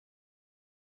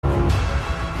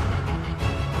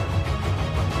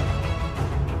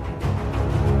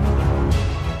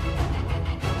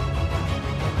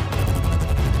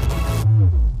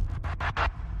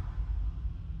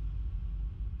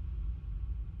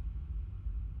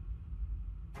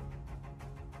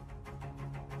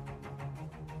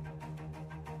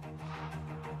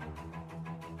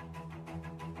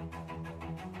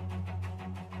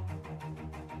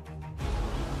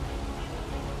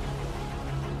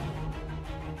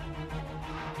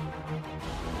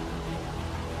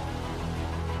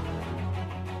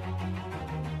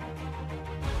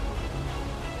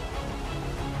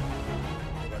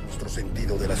nuestro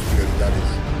sentido de las prioridades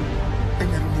en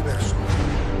el universo.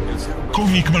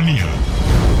 Comic Manía.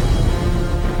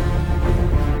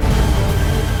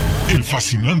 El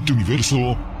fascinante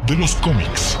universo de los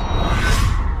cómics.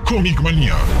 Comic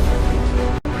Manía.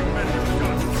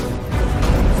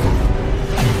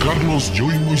 Con Carlos,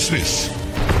 yo y Moisés.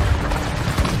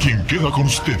 ¿Quién queda con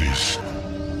ustedes?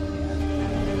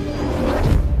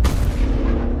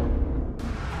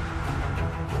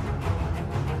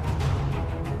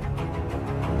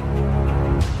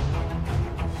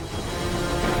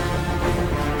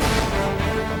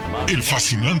 El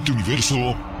fascinante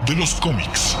universo de los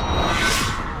cómics.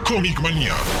 Comic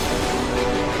Manía.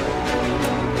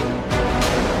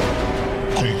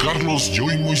 Con Carlos, yo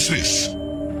y Moisés.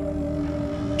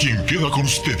 ¿Quién queda con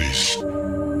ustedes?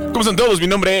 ¿Cómo están todos? Mi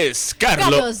nombre es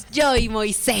Carlos, yo y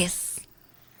Moisés.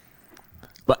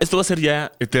 Esto va a ser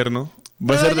ya eterno.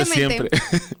 Va a ser de siempre.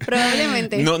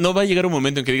 Probablemente. No va a llegar un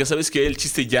momento en que diga, ¿sabes qué? El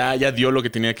chiste ya dio lo que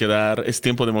tenía que dar. Es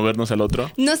tiempo de movernos al otro.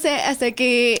 No sé, hasta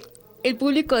que el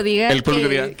público diga.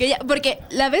 Que ya, porque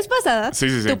la vez pasada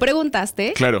tú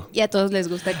preguntaste. Claro. Y a todos les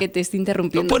gusta que te esté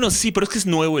interrumpiendo. Bueno, sí, pero es que es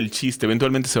nuevo el chiste.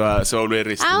 Eventualmente se va a volver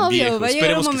obvio. viejo. Va a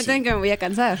llegar un momento en que me voy a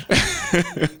cansar.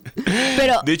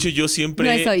 Pero de hecho, yo siempre...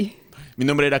 No es hoy. Mi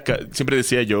nombre era... Siempre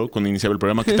decía yo, cuando iniciaba el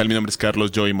programa, ¿qué tal? Mi nombre es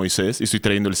Carlos, yo y Moisés. Y estoy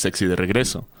trayendo el sexy de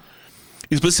regreso.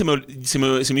 Y después se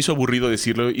me hizo aburrido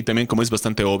decirlo. Y también, como es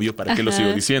bastante obvio, ¿para qué lo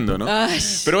sigo diciendo, no? Ay.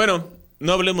 Pero bueno,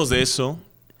 no hablemos de eso.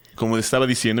 Como estaba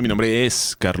diciendo, mi nombre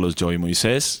es Carlos Joy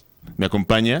Moisés. Me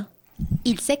acompaña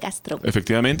Ilse Castro.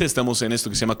 Efectivamente, estamos en esto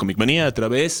que se llama Comic Manía a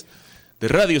través de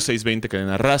Radio 620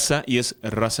 Cadena Raza, y es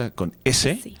Raza con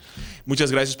S. Sí.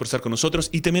 Muchas gracias por estar con nosotros.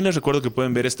 Y también les recuerdo que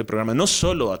pueden ver este programa no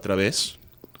solo a través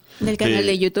Del canal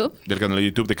de YouTube. Del canal de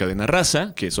YouTube de Cadena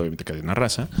Raza, que es obviamente Cadena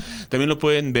Raza. También lo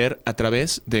pueden ver a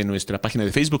través de nuestra página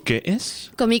de Facebook, que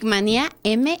es Comic Manía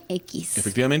MX.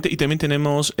 Efectivamente. Y también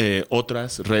tenemos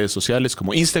otras redes sociales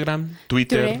como Instagram,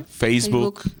 Twitter,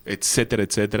 Facebook, etcétera,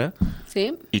 etcétera.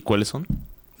 Sí. ¿Y cuáles son?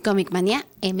 Comic Manía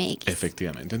MX.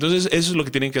 Efectivamente. Entonces, eso es lo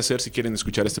que tienen que hacer si quieren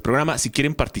escuchar este programa. Si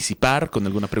quieren participar con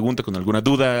alguna pregunta, con alguna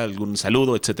duda, algún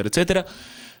saludo, etcétera, etcétera,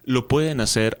 lo pueden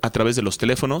hacer a través de los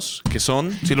teléfonos, que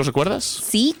son, ¿sí los recuerdas?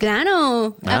 Sí,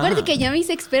 claro. Aparte que ya me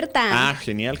hice experta. Ah,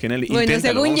 genial, genial. Bueno,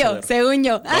 Inténtalo, según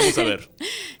yo. Vamos a ver.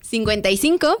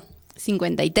 55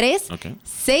 53 Okay.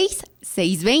 6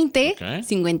 620 Okay.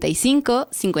 55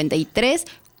 53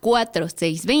 4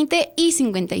 620 y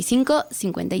 55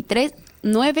 53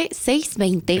 9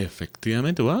 620.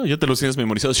 Efectivamente, wow, ya te los tienes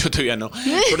memorizados, yo todavía no.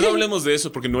 Pero no hablemos de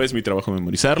eso porque no es mi trabajo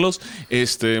memorizarlos.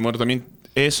 Bueno, también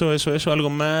eso, algo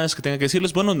más que tenga que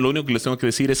decirles. Bueno, lo único que les tengo que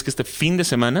decir es que este fin de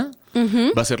semana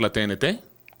va a ser la TNT,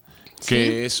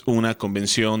 que es una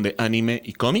convención de anime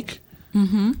y cómic.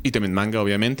 Y también manga,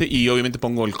 obviamente. Y obviamente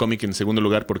pongo el cómic en segundo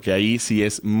lugar porque ahí sí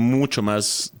es mucho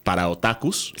más para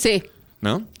otakus. Sí.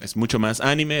 ¿No? Es mucho más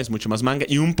anime, es mucho más manga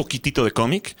y un poquitito de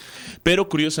cómic. Pero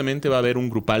curiosamente va a haber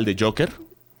un grupal de Joker.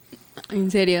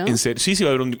 ¿En serio? Sí, va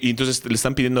a haber y entonces le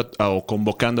están pidiendo o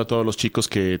convocando a todos los chicos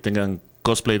que tengan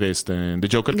cosplay de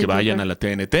Joker, que vayan a la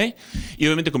TNT. Y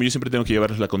obviamente, como yo siempre tengo que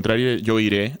llevarles la contraria, yo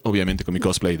iré, obviamente, con mi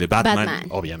cosplay de Batman,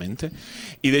 obviamente.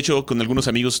 Y de hecho, con algunos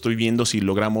amigos estoy viendo si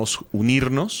logramos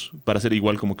unirnos para hacer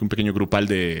igual como que un pequeño grupal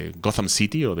de Gotham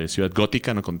City o de Ciudad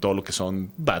Gótica, ¿no? Con todo lo que son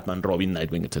Batman, Robin,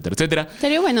 Nightwing, etcétera, etcétera.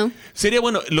 Sería bueno. Sería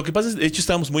bueno. Lo que pasa es, de hecho,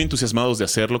 estábamos muy entusiasmados de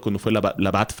hacerlo cuando fue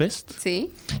la Batfest.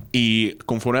 Sí. Y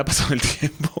conforme ha pasado el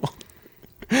tiempo...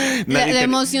 La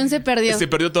emoción se perdió. Se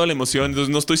perdió toda la emoción, entonces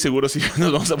no estoy seguro si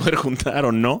nos vamos a poder juntar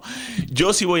o no.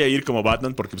 Yo sí voy a ir como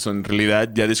Batman porque pues, en realidad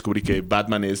ya descubrí que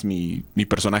Batman es mi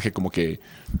personaje como que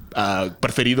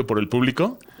preferido por el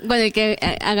público. Bueno, el que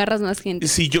agarras más gente.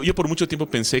 Sí, yo por mucho tiempo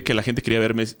pensé que la gente quería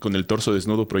verme con el torso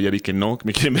desnudo, pero ya vi que no, que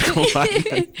me quieren ver como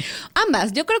Batman.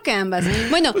 Ambas, yo creo que ambas.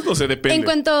 Bueno, pues no sé, depende. En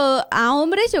cuanto a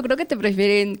hombres, yo creo que te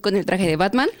prefieren con el traje de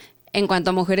Batman. En cuanto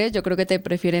a mujeres, yo creo que te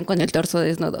prefieren con el torso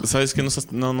desnudo. ¿Sabes qué?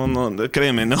 No,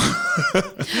 créeme, ¿no?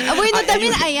 Bueno,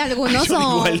 también hay algunos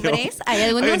hombres. Hay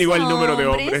algunos un igual número de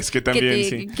hombres que también,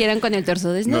 sí. Quieran con el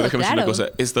torso desnudo, no, déjame claro. decir una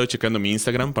cosa. He estado checando mi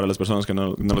Instagram, para las personas que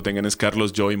no lo tengan, es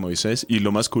Carlos Joy Moisés. Y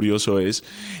lo más curioso es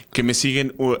que me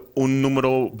siguen un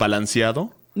número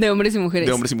balanceado. De hombres y mujeres.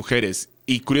 De hombres y mujeres.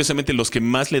 Y curiosamente, los que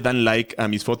más le dan like a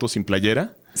mis fotos sin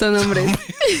playera son hombres.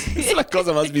 Es la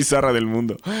cosa más bizarra del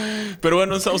mundo. Pero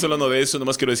bueno, no estamos hablando de eso.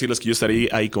 Nomás quiero decirles que yo estaré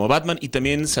ahí como Batman. Y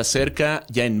también se acerca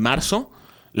ya en marzo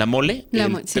La Mole, La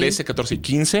el Mole, sí. 13, 14 y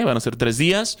 15, van a ser 3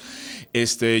 días.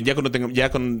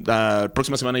 La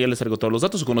próxima semana ya les traigo todos los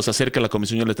datos, o cuando se acerque la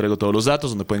comisión ya les traigo todos los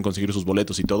datos, donde pueden conseguir sus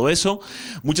boletos y todo eso.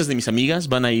 Muchas de mis amigas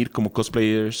van a ir como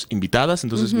cosplayers invitadas,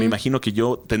 entonces me imagino que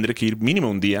yo tendré que ir mínimo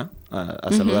un día a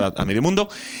saludar a medio mundo.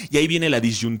 Y ahí viene la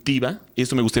disyuntiva, y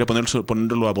esto me gustaría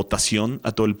ponerlo a votación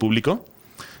a todo el público.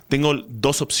 Tengo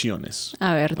 2 opciones.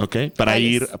 A ver. ¿Ok? Para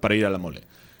 ¿cuáles? ir a la Mole.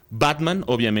 Batman,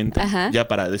 obviamente, Ajá. ya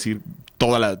para decir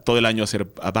todo el año hacer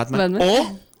a Batman.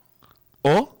 Batman.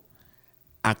 O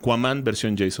Aquaman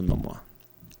versión Jason Momoa.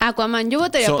 Aquaman. Yo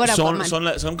votaría por Aquaman.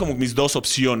 Son como mis 2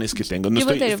 opciones que tengo. Yo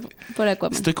votaría por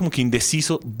Aquaman. Estoy como que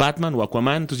indeciso, Batman o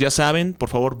Aquaman. Entonces ya saben, por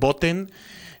favor, voten.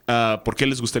 ¿Por qué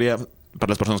les gustaría, para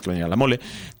las personas que vayan a la Mole,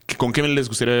 con qué les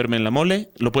gustaría verme en la Mole?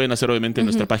 Lo pueden hacer obviamente en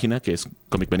nuestra página, que es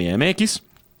Comic Mania MX.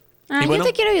 Ah, Y bueno, yo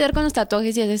te quiero ayudar con los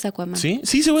tatuajes y haces Aquaman. Sí,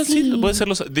 puede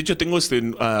hacerlos. De hecho, tengo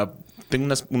tengo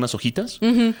unas hojitas,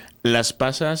 las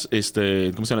pasas,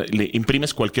 ¿cómo se llama? Le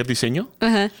imprimes cualquier diseño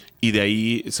Ajá. y de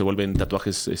ahí se vuelven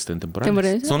tatuajes temporales.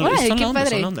 ¿Temporales? Órale, qué padre.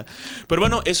 Son la onda. Pero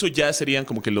bueno, eso ya serían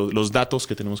como que los datos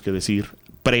que tenemos que decir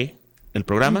pre el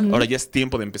programa. Ahora ya es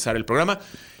tiempo de empezar el programa.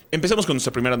 Empezamos con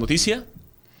nuestra primera noticia.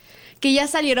 Que ya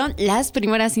salieron las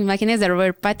primeras imágenes de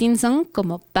Robert Pattinson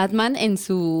como Batman en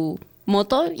su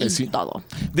moto y Sí. todo.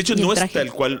 De hecho, Y el no es traje.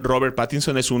 tal cual Robert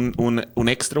Pattinson, es un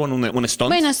extra, un stunt.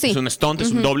 Bueno, sí. Es un stunt,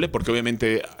 es un doble, porque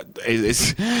obviamente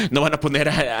no van a poner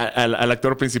al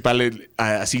actor principal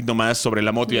así nomás sobre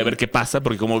la moto y a ver qué pasa,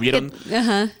 porque como vieron,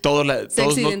 Ajá. todos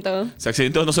accidentó. se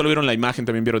accidentó, no solo vieron la imagen,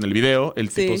 también vieron el video. El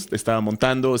Sí. tipo estaba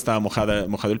montando, estaba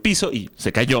mojado el piso y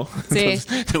se cayó. Sí.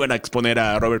 Entonces se van a exponer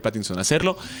a Robert Pattinson a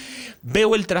hacerlo.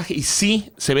 Veo el traje y sí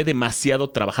se ve demasiado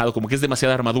trabajado, como que es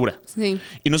demasiada armadura. Sí.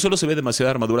 Y no solo se ve demasiada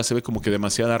armadura, se ve como que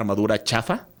demasiada armadura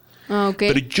chafa. Ah, ok.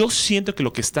 Pero yo siento que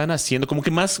lo que están haciendo, como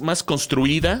que más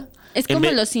construida. Es en como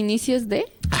vez- los inicios de...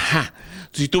 Ajá.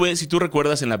 Si tú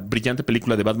recuerdas en la brillante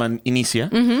película de Batman Inicia,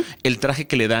 el traje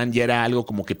que le dan ya era algo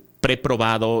como que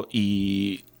preprobado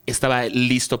y estaba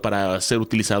listo para ser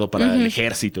utilizado para el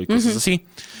ejército y cosas así.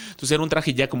 Entonces era un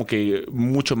traje ya como que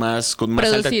mucho más, con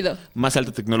Producido. más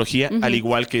alta tecnología, al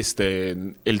igual que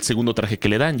el segundo traje que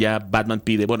le dan. Ya Batman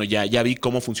pide, bueno, ya vi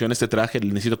cómo funciona este traje,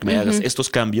 necesito que me hagas estos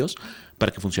cambios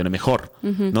para que funcione mejor,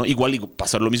 ¿no? Igual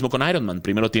pasar lo mismo con Iron Man.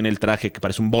 Primero tiene el traje que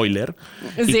parece un boiler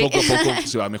y Sí. poco a poco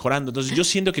se va mejorando. Entonces yo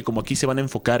siento que como aquí se van a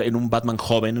enfocar en un Batman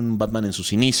joven, en un Batman en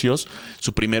sus inicios,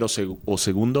 su primero o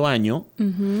segundo año,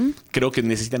 creo que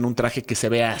necesitan un traje que se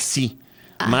vea así,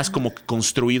 más como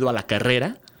construido a la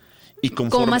carrera. Y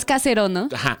Como más casero, ¿no?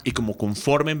 Ajá, y como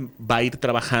conforme va a ir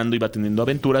trabajando y va teniendo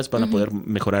aventuras, van a poder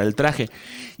mejorar el traje.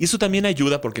 Y eso también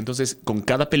ayuda porque entonces con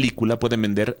cada película pueden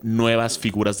vender nuevas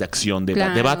figuras de acción de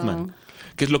Claro. Batman.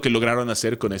 Que es lo que lograron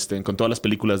hacer con todas las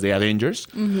películas de Avengers.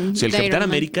 O sea, el De Capitán Iron Man.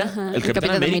 América, Ajá. el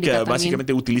Capitán América también.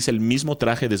 básicamente utiliza el mismo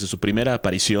traje desde su primera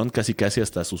aparición, casi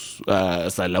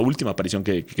hasta la última aparición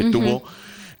que tuvo.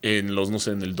 En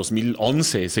en el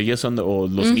 2011 seguía usando, o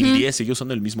 2010 seguía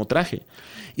usando el mismo traje.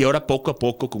 Y ahora poco a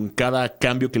poco, con cada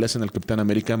cambio que le hacen al Capitán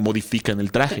América, modifican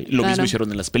el traje. Lo Claro. mismo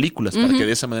hicieron en las películas, para que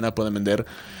de esa manera puedan vender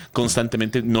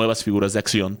constantemente nuevas figuras de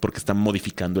acción, porque están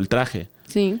modificando el traje.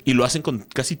 Sí. Y lo hacen con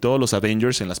casi todos los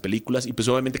Avengers en las películas. Y pues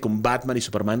obviamente con Batman y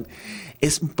Superman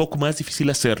es un poco más difícil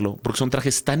hacerlo, porque son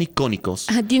trajes tan icónicos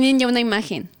Ajá, tienen ya una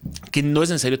imagen. que no es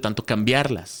necesario tanto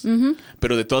cambiarlas.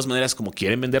 Pero de todas maneras, como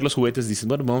quieren vender los juguetes, dicen,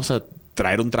 bueno, vamos a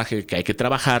traer un traje que hay que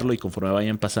trabajarlo y conforme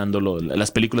vayan pasando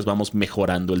las películas vamos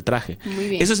mejorando el traje. Muy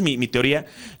bien. Esa es mi teoría.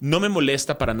 No me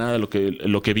molesta para nada lo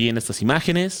que vi en estas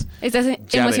imágenes. Estás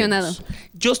Ya emocionado. veremos.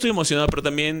 Yo estoy emocionado, pero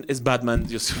también es Batman.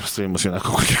 Yo siempre estoy emocionado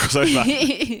con cualquier cosa de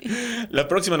Batman. La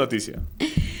próxima noticia.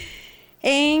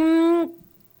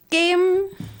 Que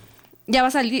ya va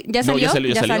a salir, ya No,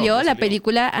 salió, ya salió. la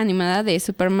película animada de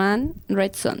Superman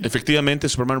Red Son. Efectivamente,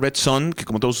 Superman Red Son, que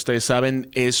como todos ustedes saben,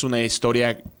 es una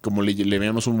historia, como le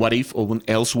llamamos un What If o un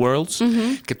Elseworlds,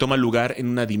 que toma lugar en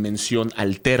una dimensión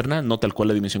alterna, no tal cual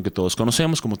la dimensión que todos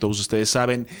conocemos. Como todos ustedes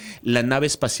saben, la nave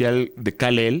espacial de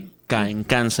Kal-El cae en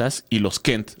Kansas y los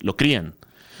Kent lo crían.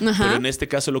 Ajá. Pero en este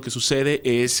caso lo que sucede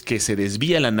es que se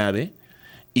desvía la nave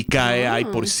y cae ahí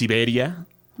por Siberia.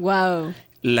 Wow.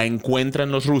 La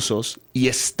encuentran los rusos y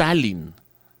Stalin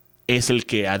es el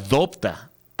que adopta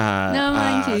No a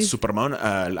manches. Superman,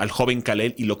 al joven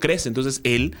Kal-El, y lo crece. Entonces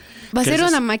él... ¿Va a ser crece-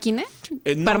 una máquina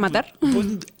No, para matar? pues,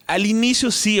 al inicio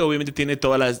sí, obviamente tiene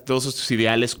todos esos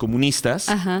ideales comunistas.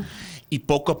 Ajá. y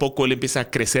poco a poco él empieza a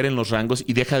crecer en los rangos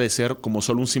y deja de ser como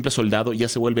solo un simple soldado y ya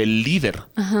se vuelve el líder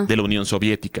de la Unión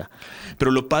Soviética.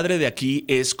 Pero lo padre de aquí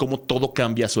es cómo todo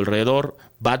cambia a su alrededor.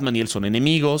 Batman y él son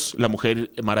enemigos, la Mujer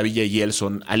Maravilla y él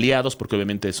son aliados, porque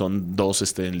obviamente son dos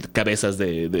cabezas ¿cómo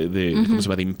se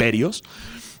llama? De imperios.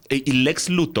 Y Lex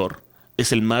Luthor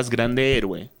es el más grande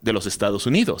héroe de los Estados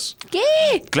Unidos.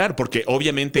 ¿Qué? Claro, porque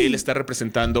obviamente él está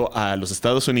representando a los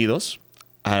Estados Unidos,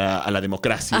 a la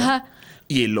democracia. Ajá.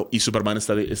 Y Superman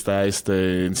está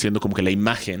siendo como que la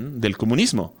imagen del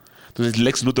comunismo. Entonces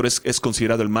Lex Luthor es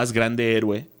considerado el más grande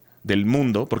héroe del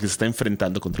mundo porque se está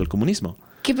enfrentando contra el comunismo.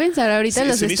 ¿Qué pensar ahorita Sí,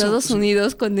 los se me hizo- Estados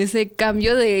Unidos con ese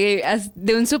cambio de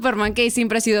un Superman que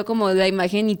siempre ha sido como la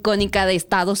imagen icónica de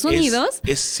Estados Unidos?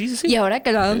 Sí. Y ahora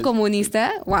que lo hagan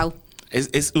comunista, wow.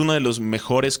 Es uno de los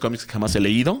mejores cómics que jamás he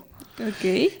leído.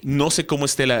 Ok. No sé cómo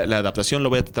esté la adaptación, lo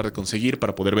voy a tratar de conseguir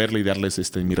para poder verla y darles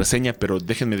mi reseña, pero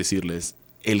déjenme decirles,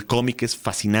 el cómic es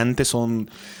fascinante, son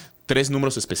 3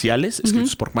 números especiales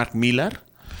escritos por Mark Millar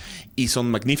y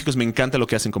son magníficos. Me encanta lo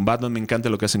que hacen con Batman, me encanta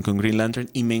lo que hacen con Green Lantern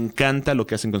y me encanta lo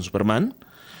que hacen con Superman.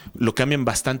 Lo cambian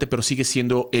bastante, pero sigue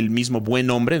siendo el mismo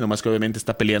buen hombre, nomás que obviamente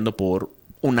está peleando por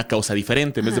una causa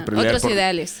diferente en vez de pelear Otros por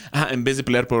ideales. en vez de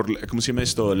pelear por, ¿cómo se llama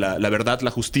esto? La verdad, la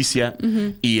justicia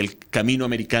y el camino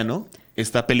americano,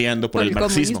 está peleando por el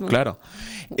marxismo, comunismo. claro.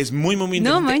 Es muy No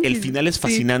interesante. manches, El final es sí.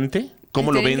 fascinante.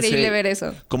 Cómo lo Estaría vence. increíble ver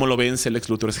eso. Cómo lo vence Lex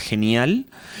Luthor es genial.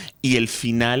 Y el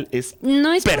final es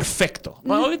No es perfecto.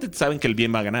 Bueno, obviamente saben que el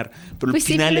bien va a ganar, pero Pues el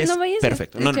sí, final pero es no vayas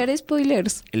perfecto. a echar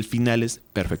spoilers. El final es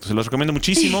perfecto. Se los recomiendo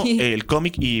muchísimo el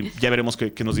cómic y ya veremos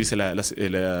qué nos dice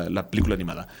la película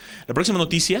animada. La próxima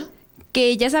noticia.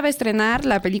 Que ya sabe estrenar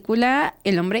la película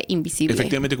El Hombre Invisible.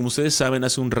 Efectivamente, como ustedes saben,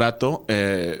 hace un rato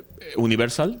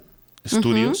Universal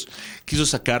Studios quiso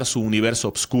sacar su universo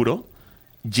oscuro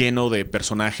lleno de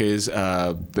personajes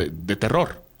de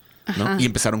terror, ¿no? Ajá. Y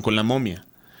empezaron con La Momia.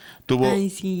 Tuvo Ay,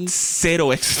 sí.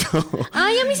 0 éxito.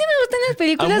 Ay, a mí sí me gustan las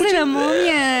películas A de la muchos-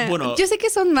 momia. bueno. Yo sé que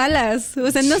son malas. O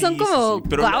sea, no son Sí, como, sí,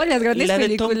 pero wow, las grandes la de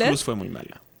Tom películas. Cruise fue muy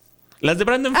mala. Las de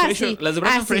Brandon Ah, Fraser. sí. Las de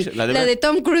Brandon Ah, Fraser. sí. La La de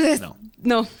Tom Cruise es... No.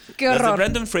 No, qué Las de horror.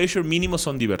 Brandon Fraser mínimo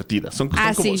son divertidas. Son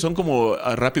Sí. como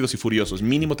Rápidos y Furiosos.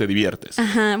 Mínimo te diviertes.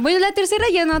 Ajá. Bueno, la tercera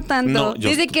ya no tanto. No, yo-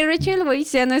 Desde que Rachel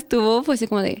Weisz ya no estuvo, fue así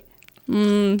como de...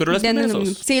 Pero las ya no es primeras lo dos.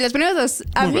 mismo. Sí, las primeras dos.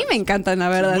 A Muy mí me buenas. encantan, la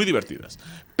verdad. Muy divertidas.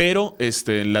 Pero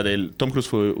la del Tom Cruise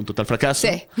fue un total fracaso.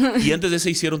 Sí. Y antes de ese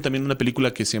hicieron también una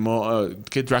película que se llamó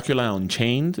 ¿qué? Dracula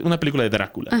Unchained. Una película de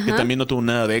Drácula. Que también no tuvo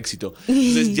nada de éxito.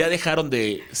 Entonces ya dejaron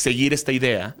de seguir esta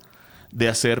idea de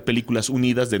hacer películas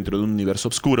unidas dentro de un universo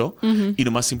oscuro y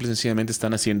nomás simple y sencillamente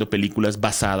están haciendo películas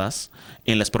basadas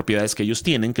en las propiedades que ellos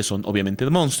tienen, que son obviamente de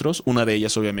monstruos. Una de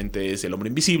ellas obviamente es El Hombre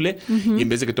Invisible y en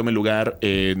vez de que tome lugar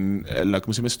en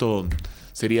 ¿cómo se llama esto?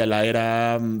 Sería la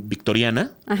era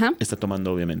victoriana. Ajá. Está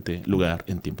tomando obviamente lugar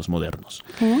en tiempos modernos.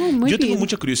 Oh, muy Yo tengo bien.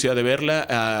 mucha curiosidad de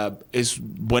verla. Es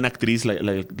buena actriz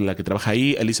la que trabaja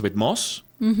ahí, Elizabeth Moss.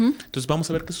 Entonces vamos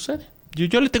a ver qué sucede.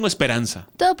 Yo le tengo esperanza.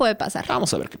 Todo puede pasar.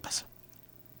 Vamos a ver qué pasa.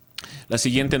 La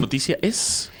siguiente noticia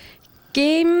es...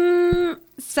 Que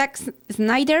Zack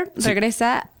Snyder Sí.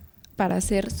 regresa para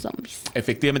hacer zombies.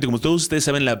 Efectivamente, como todos ustedes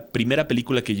saben, la primera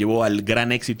película que llevó al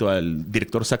gran éxito al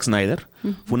director Zack Snyder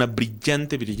fue una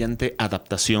brillante, brillante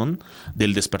adaptación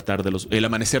del despertar de el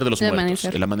amanecer de los El muertos.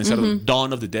 amanecer. El amanecer,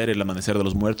 Dawn of the Dead, el amanecer de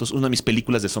los muertos. Una de mis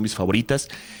películas de zombies favoritas.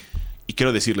 Y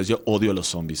quiero decirles, yo odio a los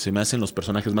zombies. Se me hacen los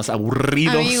personajes más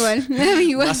aburridos. A mí igual, a mí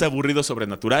igual. Más aburridos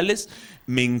sobrenaturales.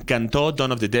 Me encantó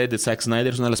Dawn of the Dead de Zack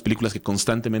Snyder. Es una de las películas que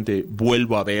constantemente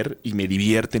vuelvo a ver y me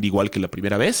divierten igual que la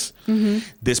primera vez.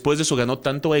 Después de eso ganó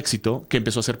tanto éxito que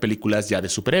empezó a hacer películas ya de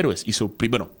superhéroes. Hizo,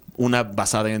 una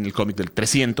basada en el cómic del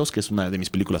 300, que es una de mis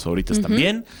películas favoritas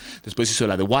también. Después hizo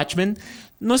la de Watchmen.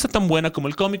 No está tan buena como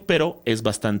el cómic, pero es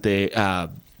bastante...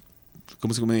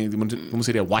 ¿Cómo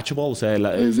sería? Watchable. O sea,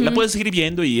 la puedes seguir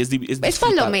viendo y es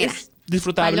palomera. Es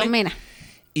disfrutable. Palomera.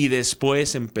 Y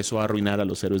después empezó a arruinar a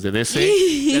los héroes de DC.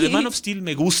 La de Man of Steel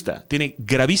me gusta. Tiene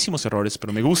gravísimos errores,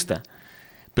 pero me gusta.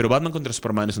 Pero Batman contra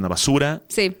Superman es una basura.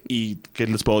 Sí. ¿Y qué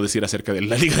les puedo decir acerca de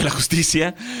la Liga de la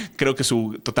Justicia? Creo que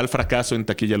su total fracaso en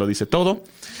taquilla lo dice todo.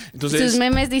 Entonces, Sus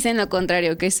memes dicen lo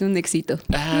contrario, que es un éxito.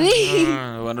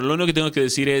 bueno, lo único que tengo que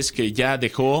decir es que ya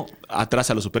dejó atrás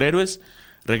a los superhéroes.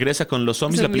 Regresa con los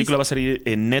zombies. La película va a salir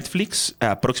en Netflix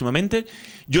próximamente.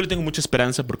 Yo le tengo mucha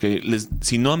esperanza porque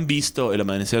si no han visto El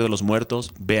Amanecer de los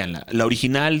Muertos, véanla. La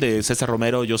original de César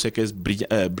Romero, yo sé que es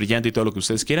brillante y todo lo que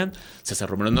ustedes quieran. César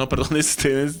Romero, no, perdón, no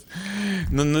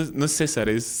es César,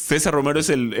 es César Romero, es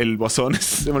el bozón.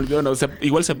 Se me olvidó, no, o sea,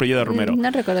 igual se apellida Romero.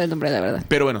 No recuerdo el nombre, la verdad.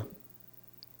 Pero bueno,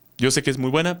 yo sé que es muy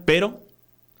buena, pero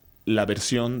la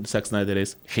versión de Zack Snyder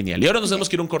es genial. Y ahora nos tenemos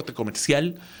que ir a un corte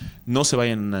comercial. No se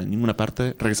vayan a ninguna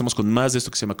parte. Regresamos con más de esto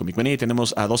que se llama Comic Manía. Y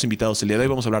tenemos a 2 invitados el día de hoy.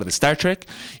 Vamos a hablar de Star Trek.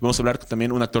 Y vamos a hablar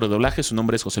también un actor de doblaje. Su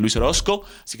nombre es José Luis Orozco.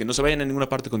 Así que no se vayan a ninguna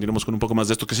parte. Continuamos con un poco más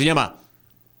de esto que se llama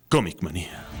Comic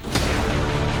Manía.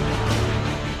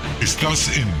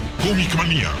 Estás en Comic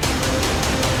Manía,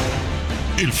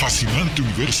 el fascinante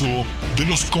universo de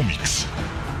los cómics.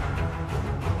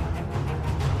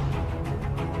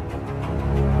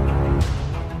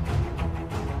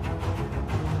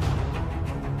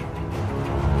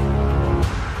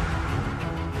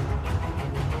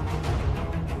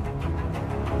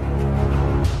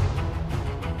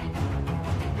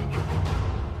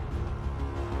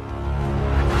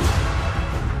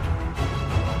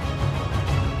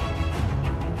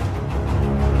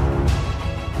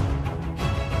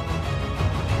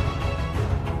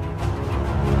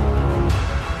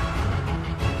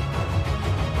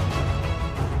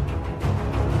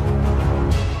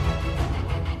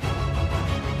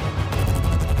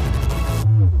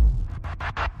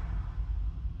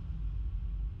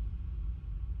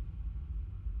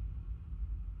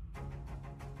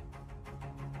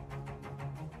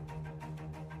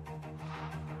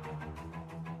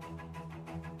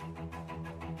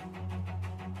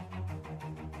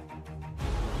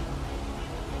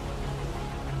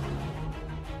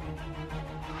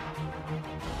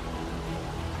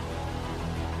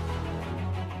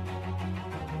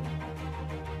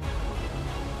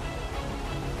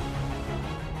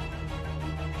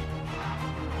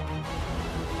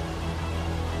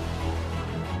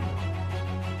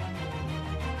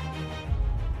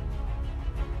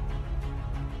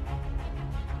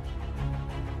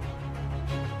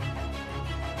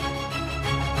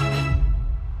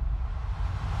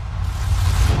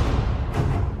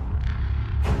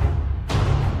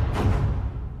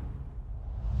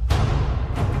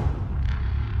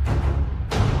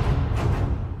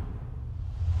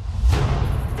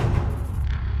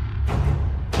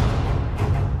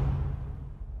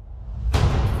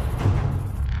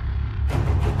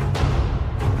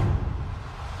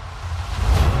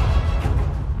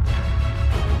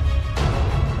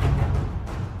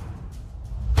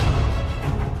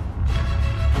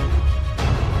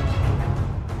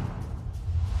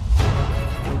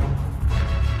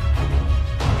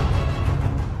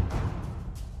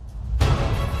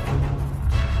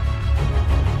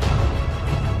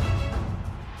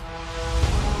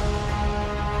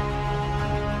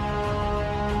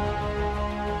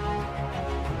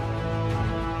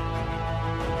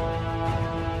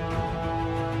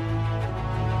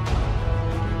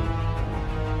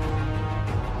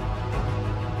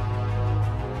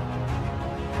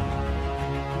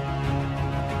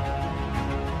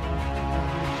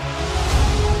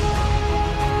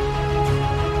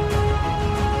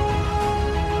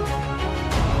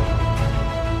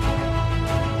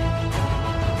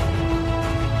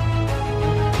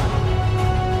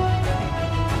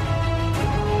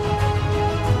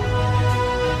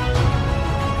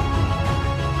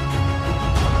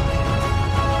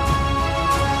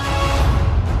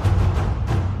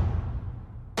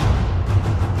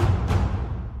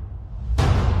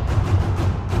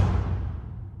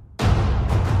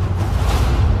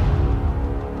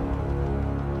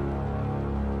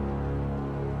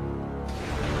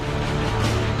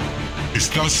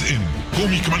 Estás en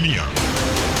Comic Manía,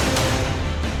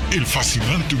 el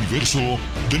fascinante universo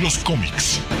de los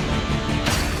cómics.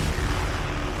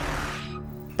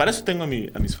 Para eso tengo a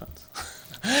mis fans.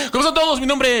 ¿Cómo están todos? Mi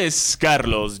nombre es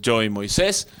Carlos Joy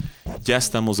Moisés. Ya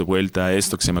estamos de vuelta a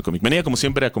esto que se llama Comic Manía, como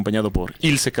siempre acompañado por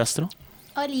Ilse Castro.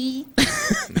 ¡Oli!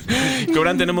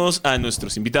 Cobran tenemos a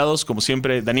nuestros invitados, como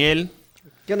siempre, Daniel.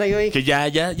 ¿Qué onda, Joy? Que ya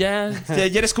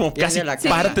eres como Ya casi de la casa.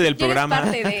 parte del Ya eres programa.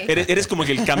 parte de- Eres como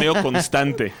que el cameo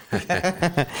constante.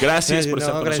 Gracias por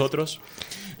estar con gracias. nosotros.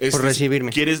 Por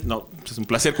recibirme. ¿Quieres? No, es un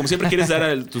placer. Como siempre, ¿quieres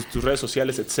dar tus redes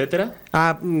sociales, etcétera?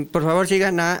 Por favor,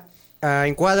 sigan a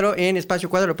Encuadro en Espacio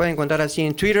Cuadro. Lo pueden encontrar así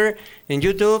en Twitter, en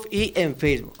YouTube y en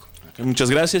Facebook. Ok, muchas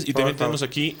gracias. Y también favor. tenemos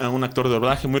aquí a un actor de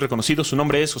doblaje muy reconocido. Su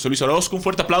nombre es José Luis Orozco. Un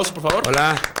fuerte aplauso, por favor.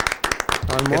 Hola,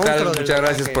 Al ¿qué monstruo tal? del Muchas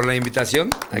gracias doblaje. por la invitación.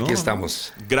 Aquí No.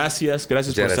 estamos. Gracias por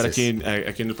estar gracias. aquí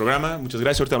en el programa. Muchas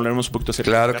gracias. Ahorita hablaremos un poquito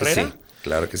acerca Claro de que tu carrera. sí,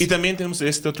 claro que Y sí. también tenemos de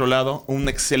este otro lado un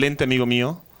excelente amigo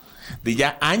mío de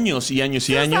ya años y años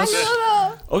y años.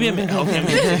 Obviamente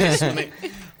es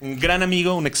un gran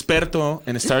amigo, un experto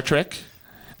en Star Trek.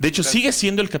 De hecho, sigue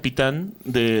siendo el capitán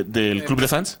del club de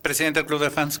fans. Presidente del Club de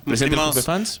Fans. Presidente del Club de Cumplimos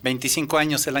Fans. 25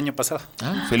 años el año pasado.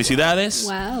 Felicidades.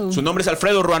 Wow. Su nombre es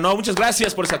Alfredo Ruano. Muchas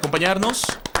gracias por acompañarnos.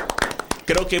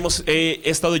 Creo que he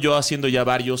estado yo haciendo ya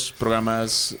varios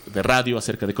programas de radio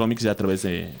acerca de cómics ya a través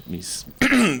de mis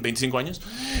 25 años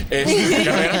de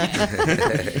carrera.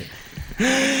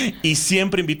 Y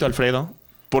siempre invito a Alfredo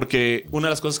porque una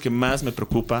de las cosas que más me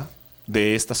preocupa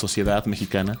de esta sociedad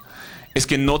mexicana es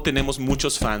que no tenemos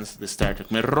muchos fans de Star Trek.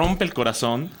 Me rompe el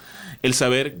corazón el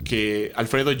saber que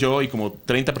Alfredo, yo y como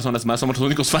 30 personas más somos los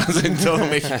únicos fans en todo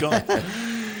México.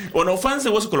 O no, fans de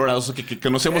Hueso Colorado, o sea, que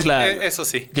conocemos eso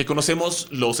sí. que conocemos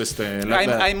los...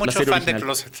 Hay mucho serie fan de original.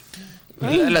 Closet.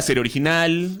 La serie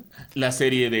original, la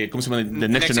serie de... ¿Cómo se llama? The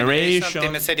Next Generation.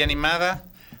 Tiene serie animada.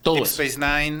 Todo Deep eso. Space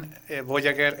Nine,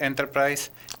 Voyager,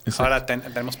 Enterprise. Exacto. Ahora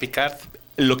tenemos Picard.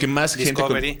 Lo que más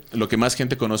Discovery. lo que más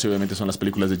gente conoce obviamente son las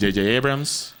películas de J.J.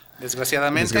 Abrams.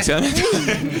 Desgraciadamente.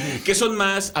 Que son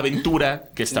más aventura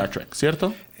que Star Trek,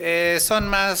 ¿cierto? Son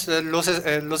más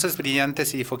luces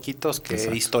brillantes y foquitos que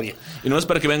Exacto. historia. Y no es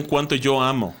para que vean cuánto yo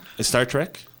amo Star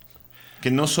Trek, que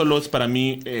no solo es para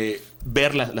mí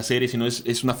ver la serie, sino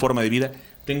es una forma de vida.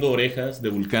 Tengo orejas de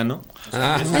Vulcano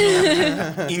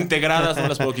integradas, no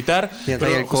las puedo quitar. Y Pero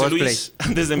el José cosplay. Luis,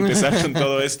 antes de empezar con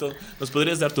todo esto, ¿nos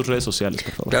podrías dar tus redes sociales,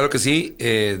 por favor? Claro que sí,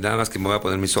 nada más que me voy a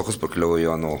poner mis ojos porque luego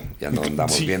ya no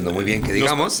andamos Sí. viendo muy bien, que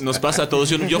digamos. Nos pasa a todos.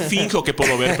 Yo finjo que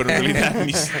puedo ver, pero en realidad no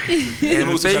me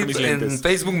gusta usar mis En lentes.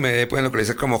 Facebook me pueden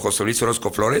localizar como José Luis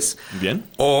Orozco Flores Bien.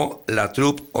 o La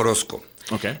Troupe Orozco.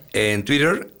 Ok. En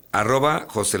Twitter,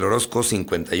 @José Orozco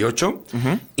 58.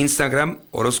 Instagram,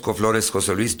 Orozco Flores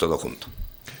José Luis, todo junto.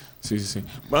 Sí.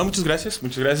 Bueno, muchas gracias.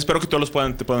 Espero que todos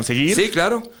te puedan seguir. Sí,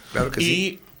 claro que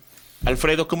sí. Y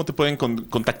Alfredo, ¿cómo te pueden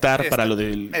contactar para lo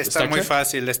del Está Star muy Trek?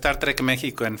 fácil. Star Trek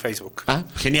México en Facebook. Ah,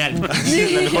 genial.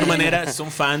 Es la mejor manera, son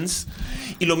fans.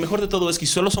 Y lo mejor de todo es que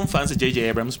si solo son fans de J.J.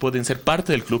 Abrams, pueden ser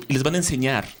parte del club y les van a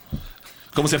enseñar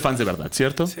cómo ser fans de verdad,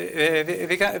 ¿cierto? Sí,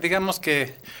 digamos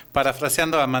que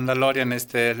parafraseando a Mandalorian,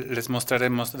 les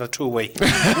mostraremos the true way.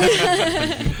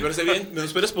 Me parece bien.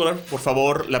 ¿Nos puedes poner, por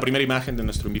favor, la primera imagen de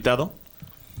nuestro invitado?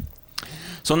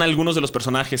 Son algunos de los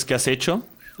personajes que has hecho,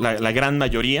 la gran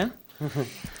mayoría.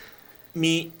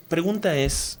 Mi pregunta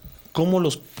es, ¿cómo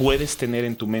los puedes tener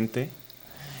en tu mente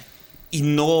y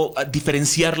no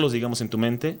diferenciarlos, digamos, en tu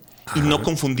mente y no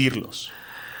confundirlos?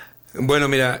 Bueno,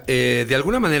 mira, de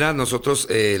alguna manera nosotros,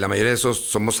 la mayoría de esos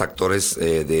somos actores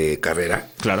de carrera.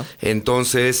 Claro.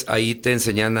 Entonces ahí te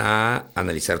enseñan a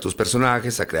analizar tus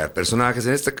personajes, a crear personajes.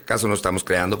 En este caso no estamos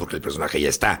creando porque el personaje ya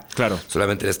está. Claro.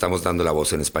 Solamente le estamos dando la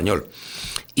voz en español.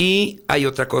 Y hay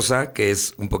otra cosa que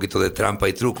es un poquito de trampa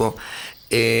y truco.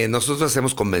 Nosotros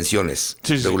hacemos convenciones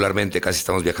Sí. regularmente, casi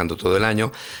estamos viajando todo el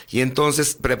año, y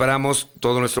entonces preparamos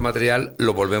todo nuestro material,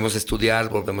 lo volvemos a estudiar,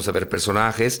 volvemos a ver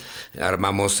personajes,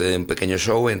 armamos un pequeño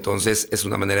show, entonces es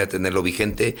una manera de tenerlo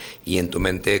vigente y en tu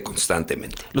mente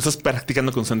constantemente. Lo estás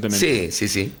practicando constantemente.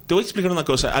 Sí. Te voy a explicar una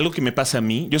cosa, algo que me pasa a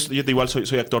mí. Yo igual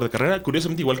soy actor de carrera,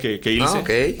 curiosamente igual que Ilse.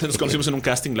 Ok. Nos conocimos en un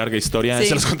casting, larga historia, Sí.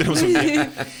 se los contaremos un día.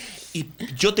 Y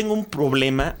yo tengo un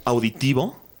problema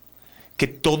auditivo que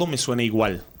todo me suena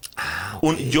igual.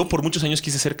 Yo por muchos años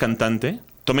quise ser cantante,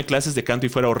 tomé clases de canto y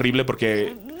fuera horrible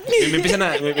porque me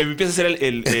empieza a ser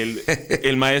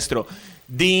el maestro.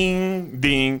 Ding,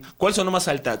 ding. ¿Cuál sonó más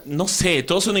alta? No sé,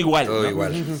 todo suena igual. Todo ¿no?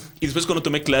 igual. Y después cuando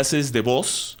tomé clases de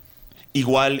voz,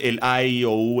 igual el A, I,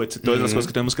 O, U, etc. Todas las cosas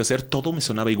que tenemos que hacer, todo me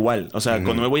sonaba igual. O sea,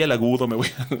 cuando me voy al agudo,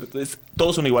 entonces,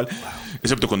 todo suena igual.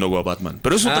 Excepto cuando hago a Batman.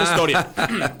 Pero es otra historia.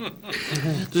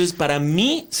 Entonces, para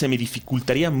mí se me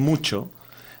dificultaría mucho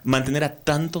mantener a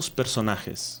tantos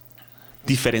personajes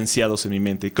diferenciados en mi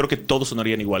mente. Creo que todos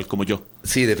sonarían igual, como yo.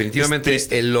 Sí, definitivamente Es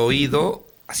triste. el oído,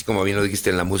 así como bien lo dijiste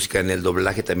en la música, en el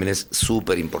doblaje también es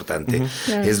súper importante.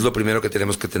 Claro. Es lo primero que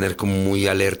tenemos que tener como muy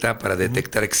alerta para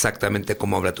detectar exactamente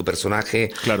cómo habla tu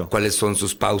personaje, Claro. cuáles son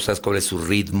sus pausas, cuál es su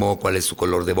ritmo, cuál es su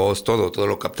color de voz, todo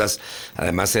lo captas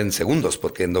además en segundos,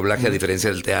 porque en doblaje, a diferencia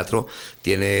del teatro,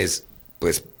 tienes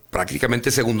pues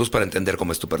prácticamente segundos para entender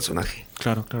cómo es tu personaje.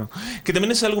 Claro. Que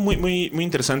también es algo muy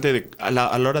interesante a la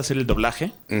hora de hacer el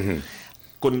doblaje.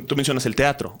 Tú mencionas el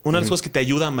teatro. Una de las cosas que te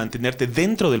ayuda a mantenerte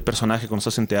dentro del personaje cuando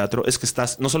estás en teatro es que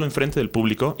estás no solo enfrente del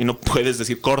público y no puedes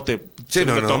decir corte,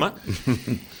 segunda toma.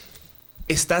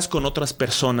 Estás con otras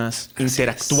personas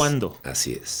interactuando,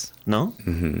 Así es. ¿no?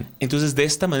 Entonces, de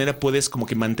esta manera puedes como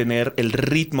que mantener el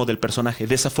ritmo del personaje.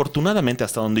 Desafortunadamente,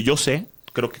 hasta donde yo sé,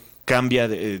 creo que cambia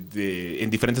en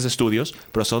diferentes estudios,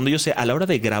 pero hasta donde yo sé, a la hora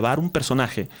de grabar un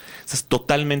personaje, estás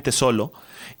totalmente solo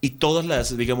y todas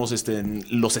las, digamos,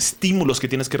 los estímulos que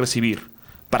tienes que recibir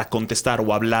para contestar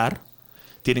o hablar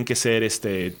tienen que ser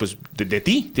pues de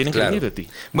ti, tienen que Claro. venir de ti.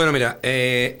 Bueno, mira,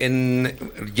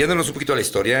 yéndonos un poquito a la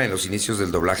historia, en los inicios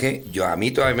del doblaje, a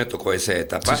mí todavía me tocó esa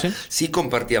etapa. Sí, sí. Sí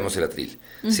compartíamos el atril.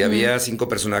 Si había 5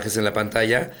 personajes en la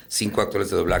pantalla, 5 actores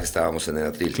de doblaje estábamos en el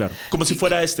atril. Claro. Como si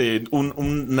fuera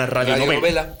una radionovela.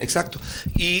 Radionovela, exacto.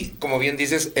 Y como bien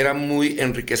dices, era muy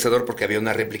enriquecedor porque había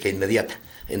una réplica inmediata.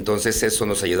 Entonces eso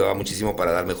nos ayudaba muchísimo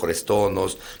para dar mejores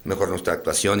tonos, mejor nuestra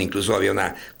actuación. Incluso había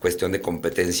una cuestión de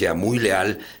competencia muy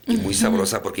leal y muy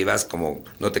sabrosa porque ibas como,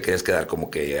 no te querías quedar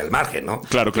como que al margen, ¿no?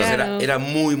 Claro, claro. Entonces era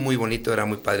muy, muy bonito, era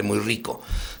muy padre, muy rico.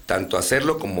 Tanto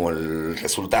hacerlo como el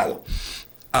resultado.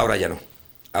 Ahora ya no.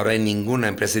 Ahora en ninguna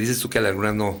empresa, dices tú que a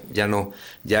algunas no,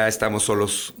 ya estamos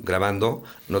solos grabando,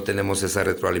 no tenemos esa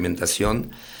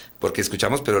retroalimentación, porque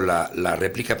escuchamos pero la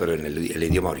réplica, pero en el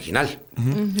idioma original.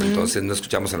 Entonces no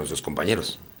escuchamos a nuestros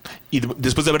compañeros. Y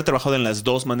después de haber trabajado en las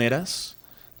dos maneras,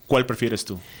 ¿cuál prefieres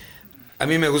tú? A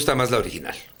mí me gusta más la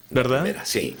original. ¿Verdad? La primera,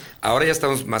 sí. Ahora ya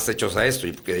estamos más hechos a esto,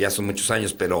 y porque ya son muchos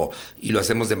años, y lo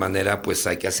hacemos de manera, pues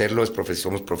hay que hacerlo,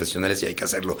 somos profesionales y hay que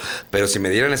hacerlo. Pero si me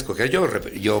dieran a escoger,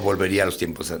 yo volvería a los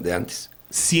tiempos de antes.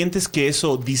 ¿Sientes que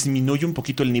eso disminuye un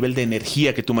poquito el nivel de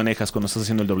energía que tú manejas cuando estás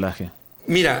haciendo el doblaje?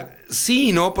 Mira, sí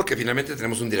y no, porque finalmente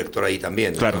tenemos un director ahí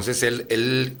también. Claro. Entonces,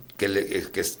 él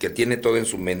que tiene todo en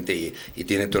su mente y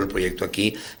tiene todo el proyecto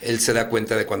aquí, él se da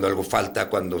cuenta de cuando algo falta,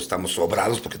 cuando estamos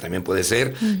sobrados, porque también puede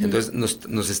ser. Entonces,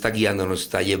 nos está guiando, nos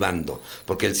está llevando,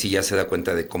 porque él sí ya se da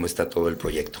cuenta de cómo está todo el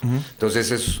proyecto.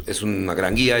 Entonces, es una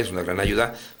gran guía, es una gran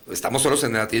ayuda. Estamos solos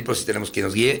en el atril, pero sí tenemos quien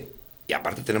nos guíe. Y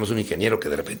aparte tenemos un ingeniero que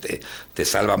de repente te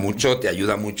salva mucho, te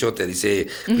ayuda mucho, te dice,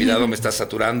 cuidado, me estás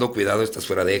saturando, cuidado, estás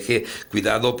fuera de eje,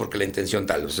 cuidado porque la intención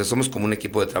tal. O sea, somos como un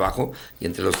equipo de trabajo y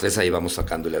entre los tres ahí vamos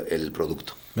sacando el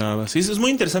producto. Sí, eso es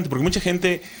muy interesante porque mucha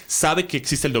gente sabe que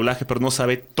existe el doblaje, pero no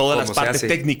sabe todas ¿Cómo las se partes hace?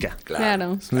 técnicas.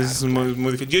 Claro. Es muy,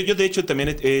 muy difícil. Yo, de hecho,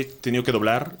 también he tenido que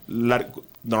doblar.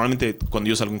 Normalmente cuando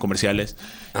yo salgo en comerciales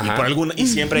Ajá. y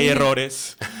siempre hay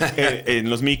errores en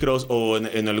los micros o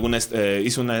en algunas.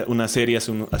 Hice una serie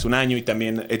hace un año y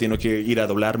también he tenido que ir a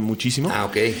doblar muchísimo. Ah,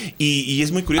 ok. Y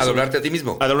es muy curioso. ¿A doblarte a ti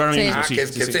mismo? A doblar a mí Sí. mismo, sí. que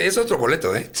sí. es otro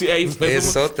boleto, ¿eh? Sí, ahí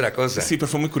Es otra cosa. Sí, pero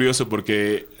fue muy curioso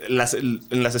porque en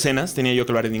las escenas tenía yo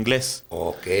que hablar en inglés.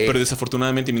 Ok. Pero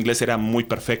desafortunadamente mi inglés era muy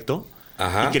perfecto.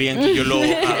 Ajá. Y querían que yo lo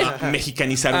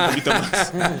mexicanizara un poquito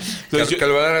más. Entonces, Que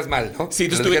lo hablaras mal, ¿no? sí,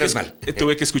 entonces Que lo dijeras mal.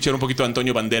 tuve que escuchar un poquito a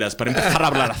Antonio Banderas para empezar a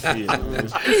hablar así.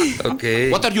 Ok.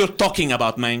 What are you talking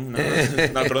about, man?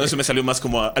 No, perdón, eso me salió más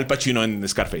como Al Pacino en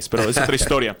Scarface, pero es otra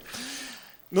historia.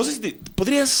 No sé si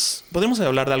podríamos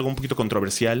hablar de algo un poquito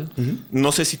controversial.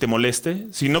 No sé si te moleste.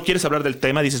 Si no quieres hablar del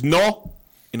tema, dices no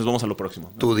y nos vamos a lo próximo,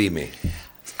 ¿no? Tú dime.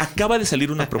 Acaba de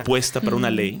salir una propuesta para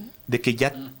una ley de que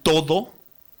ya todo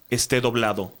esté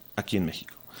doblado aquí en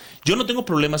México. Yo no tengo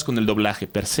problemas con el doblaje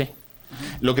per se.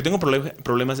 Lo que tengo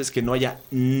problemas es que no haya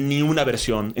ni una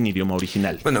versión en idioma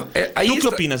original. Bueno, ahí ¿Tú qué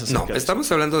opinas acerca No, de eso? estamos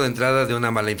hablando de entrada de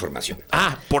una mala información.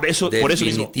 Por eso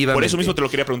mismo te lo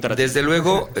quería preguntar a ti. Desde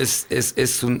luego,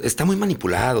 está muy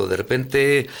manipulado. De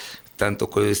repente, tanto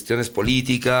cuestiones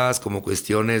políticas como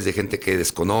cuestiones de gente que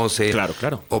desconoce. Claro,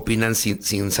 claro. Opinan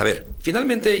sin saber.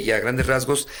 Finalmente, y a grandes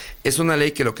rasgos, es una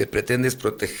ley que lo que pretende es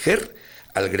proteger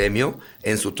al gremio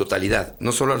en su totalidad,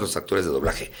 no solo a los actores de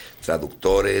doblaje,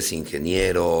 traductores,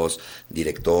 ingenieros,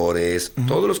 directores,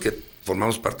 todos los que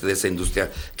formamos parte de esa industria,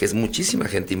 que es muchísima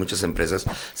gente y muchas empresas,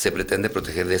 se pretende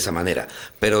proteger de esa manera.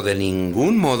 Pero de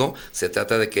ningún modo se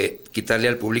trata de quitarle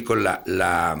al público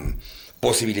la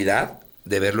posibilidad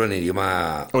de verlo en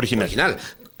idioma original.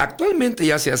 Actualmente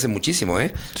ya se hace muchísimo,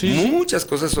 ¿eh? Sí. Muchas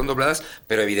cosas son dobladas,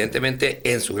 pero evidentemente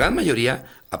en su gran mayoría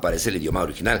aparece el idioma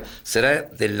original. Será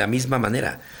de la misma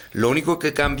manera. Lo único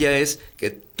que cambia es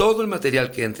que todo el material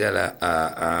que entre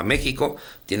a México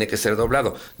tiene que ser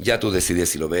doblado. Ya tú decides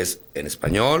si lo ves en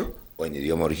español o en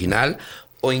idioma original,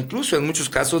 o incluso en muchos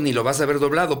casos ni lo vas a ver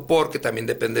doblado, porque también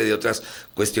depende de otras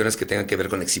cuestiones que tengan que ver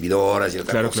con exhibidoras y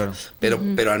otras cosas. Claro.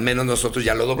 Pero al menos nosotros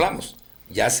ya lo doblamos.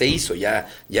 Ya se hizo, ya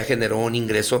generó un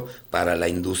ingreso para la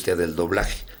industria del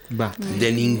doblaje. Va.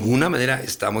 De ninguna manera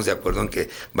estamos de acuerdo en que,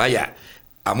 vaya,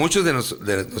 a muchos de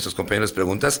nuestros compañeros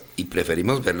preguntas y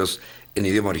preferimos verlos en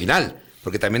idioma original,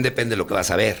 porque también depende de lo que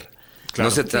vas a ver. Claro.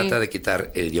 No se trata de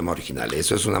quitar el idioma original,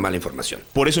 eso es una mala información.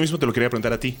 Por eso mismo te lo quería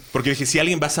preguntar a ti. Porque dije, si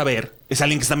alguien va a saber, es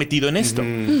alguien que está metido en esto.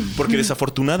 Porque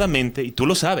desafortunadamente, y tú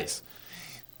lo sabes,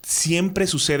 siempre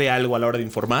sucede algo a la hora de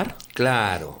informar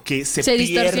Claro. que se pierde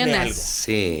distorsiona. algo.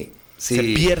 Sí. Se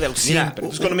pierde algo Mira, siempre.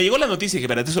 Entonces, cuando me llegó la noticia, dije,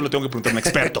 espérate, eso lo tengo que preguntar a un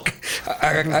experto.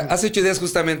 Hace 8 días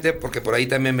justamente, porque por ahí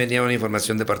también venía una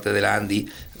información de parte de la Andy,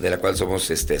 de la cual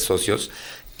somos socios,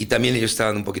 y también ellos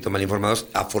estaban un poquito mal informados.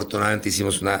 Afortunadamente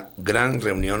hicimos una gran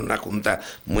reunión, una junta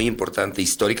muy importante,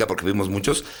 histórica, porque vimos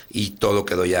muchos y todo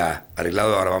quedó ya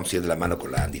arreglado. Ahora vamos a ir de la mano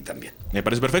con la Andy también. Me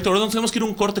parece perfecto. Ahora nos tenemos que ir a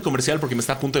un corte comercial porque me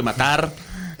está a punto de matar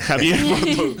Javier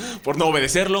por no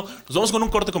obedecerlo. Nos vamos con un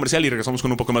corte comercial y regresamos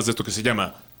con un poco más de esto que se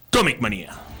llama Comic Manía.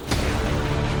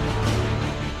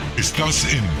 Estás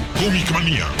en Comic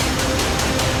Manía,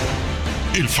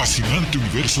 el fascinante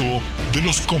universo de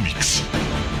los cómics.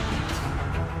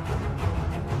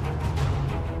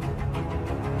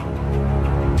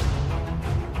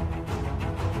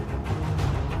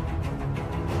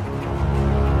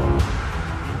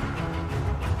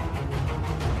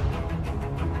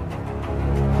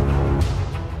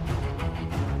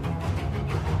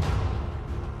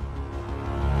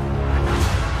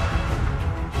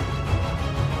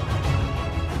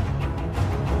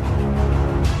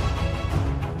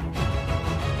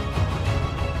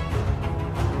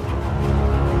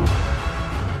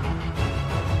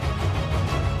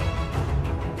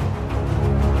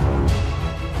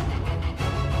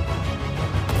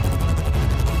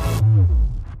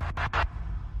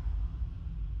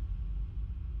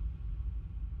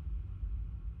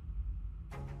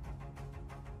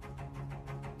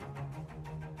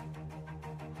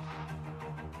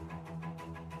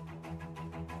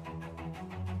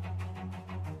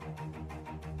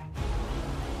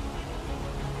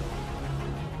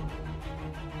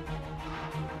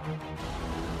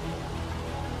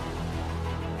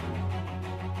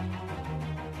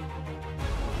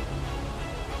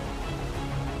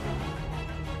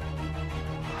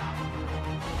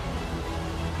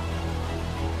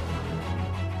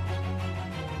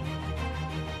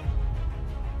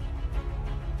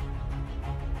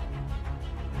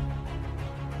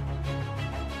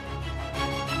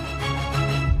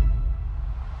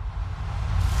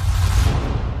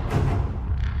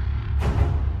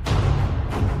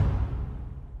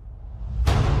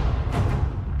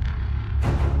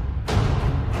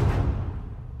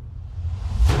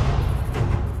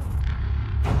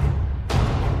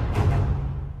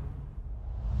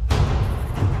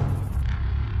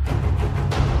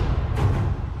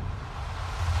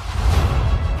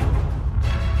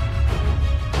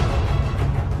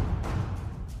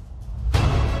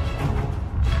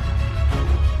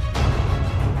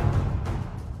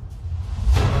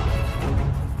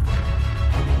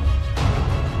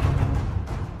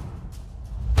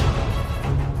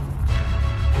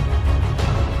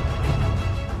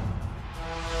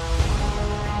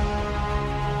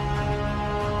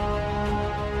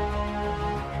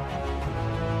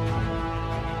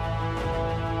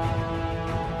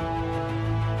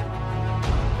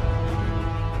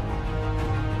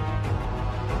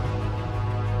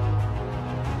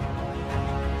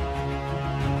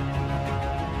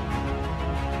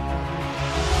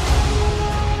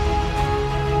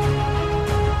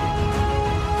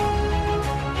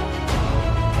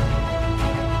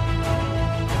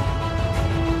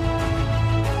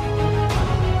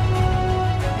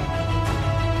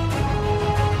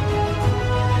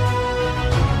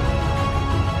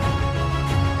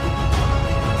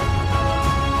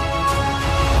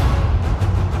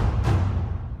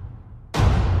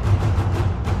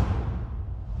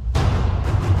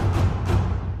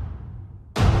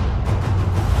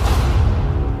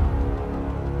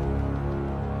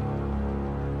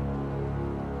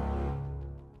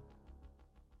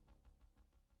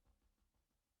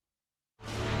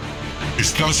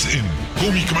 Estás en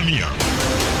Comic Manía,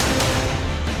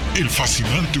 el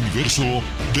fascinante universo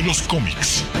de los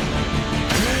cómics.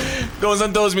 ¿Cómo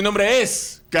están todos? Mi nombre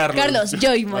es Carlos. Carlos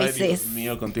Joy Ay, Moisés. Dios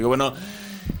mío, contigo. Bueno,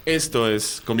 esto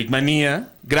es Comic Manía.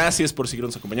 Gracias por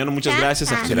seguirnos acompañando. Muchas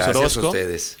gracias a Jesús Gracias Orozco. a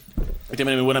ustedes. Y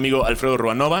también a mi buen amigo Alfredo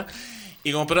Ruanova.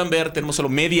 Y como podrán ver, tenemos solo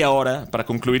media hora para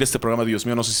concluir este programa. Dios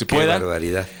mío, no sé si Qué pueda.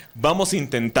 barbaridad. Vamos a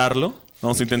intentarlo.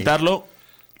 Vamos a intentarlo.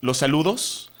 Los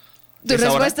saludos. Tus ¿Es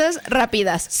ahora? respuestas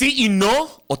rápidas. Sí y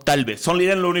no, o tal vez. Son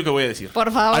lo único que voy a decir.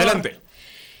 Por favor. Adelante.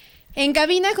 En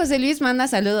cabina, José Luis manda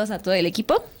saludos a todo el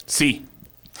equipo. Sí.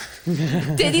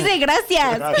 Te dice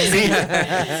gracias. Sí.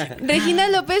 Regina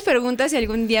López pregunta si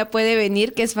algún día puede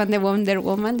venir, que es fan de Wonder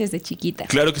Woman desde chiquita.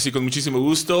 Claro que sí, con muchísimo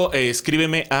gusto.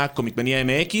 Escríbeme a Comic Manía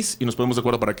MX y nos ponemos de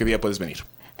acuerdo para qué día puedes venir.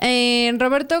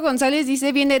 Roberto González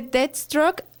dice, viene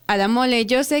Deathstroke a la mole.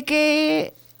 Yo sé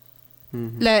que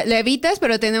la evitas,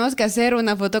 pero tenemos que hacer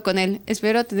una foto con él.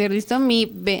 Espero tener listo mi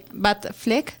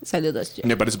Batfleck. Saludos.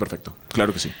 Me parece perfecto.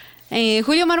 Claro que sí.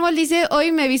 Julio Mármol dice,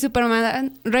 hoy me vi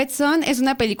Superman Red Son, es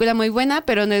una película muy buena,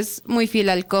 pero no es muy fiel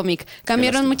al cómic.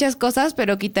 Cambiaron muchas cosas,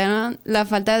 pero quitaron la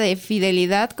falta de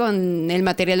fidelidad con el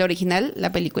material original.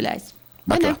 La película es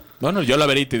buena. Bueno, yo la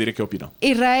veré y te diré qué opino.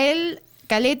 Israel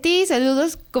Caletti,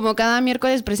 saludos como cada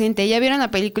miércoles presente. ¿Ya vieron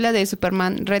la película de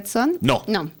Superman Red Son? No.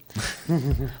 No.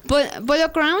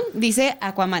 Polo Crown dice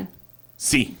Aquaman.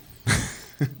 Sí.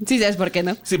 Sí, ¿sabes por qué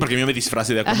no? Sí, porque yo me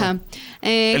disfrace de Aquaman. Ajá.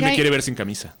 Él me quiere ver sin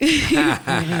camisa.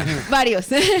 Varios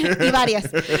y varias.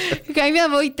 Jaime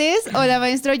Aboites, hola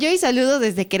maestro Joy, saludos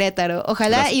desde Querétaro.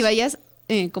 Ojalá Gracias. y vayas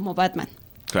como Batman.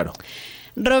 Claro.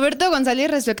 Roberto González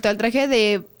respecto al traje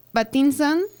de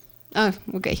Pattinson. Ah,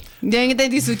 ok. Ya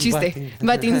entendí su chiste.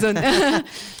 Pattinson.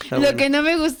 Lo que no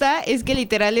me gusta es que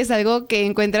literal es algo que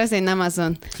encuentras en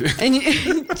Amazon.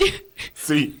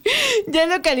 Sí. Ya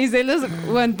localicé los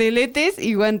guanteletes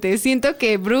y guantes. Siento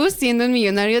que Bruce, siendo un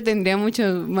millonario, tendría mucho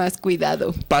más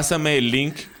cuidado. Pásame el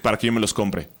link para que yo me los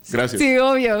compre. Gracias. Sí,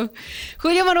 obvio.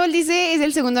 Julio Marvel dice, es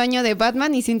el segundo año de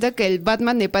Batman y siento que el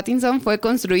Batman de Pattinson fue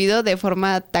construido de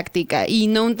forma táctica y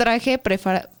no un traje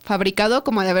prefabricado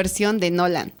como la versión de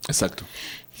Nolan. Exacto.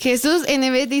 Jesús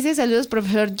NB dice, saludos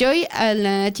profesor Joy a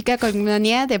la chica con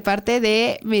manía de parte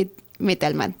de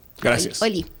Metalman. Gracias.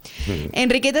 Oli.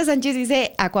 Enriqueta Sánchez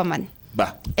dice Aquaman.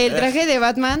 Va. El traje de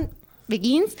Batman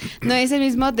Begins no es el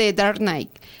mismo de Dark Knight.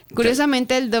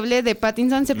 Curiosamente, el doble de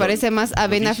Pattinson se parece más a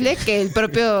Ben Affleck que el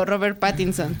propio Robert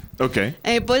Pattinson. Ok.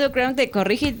 Polo Crown te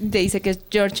corrige y te dice que es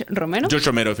George Romero. George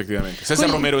Romero, efectivamente. César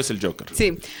Julio- Romero es el Joker.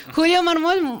 Sí. Julio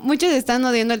Mármol, muchos están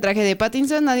odiando el traje de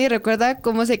Pattinson. Nadie recuerda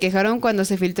cómo se quejaron cuando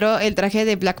se filtró el traje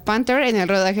de Black Panther en el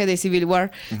rodaje de Civil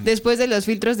War. Después de los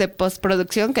filtros de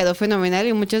postproducción quedó fenomenal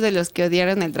y muchos de los que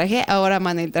odiaron el traje ahora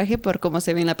aman el traje por cómo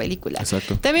se ve en la película.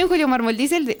 Exacto. También Julio Mármol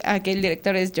dice que el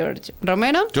director es George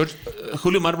Romero. George,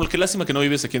 Julio Mármol, qué lástima que no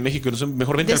vives aquí en México.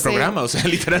 Mejor vente Ya al sé. programa, o sea,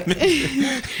 literalmente.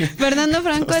 Fernando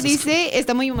Franco dice,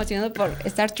 está muy emocionado por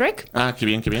Star Trek. Ah, qué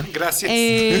bien, qué bien. Gracias.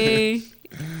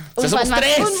 Un somos fan más,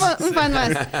 tres. un fan más.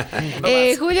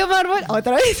 Julio Mármol,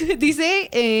 otra vez, dice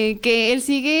que él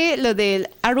sigue lo del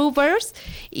Arrowverse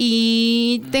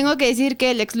y tengo que decir que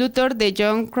el ex Luthor de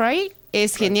John Cry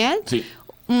es genial. Sí.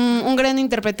 Una gran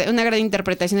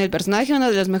interpretación del personaje,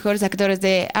 uno de los mejores actores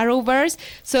de Arrowverse.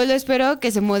 Solo espero que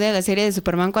se mude a la serie de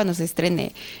Superman cuando se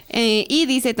estrene. Y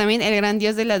dice también, el gran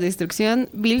dios de la destrucción,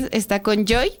 Bill, está con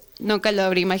Joy. Nunca lo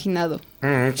habría imaginado.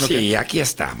 Sí, aquí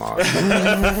estamos.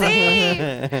 Sí.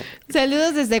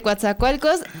 Saludos desde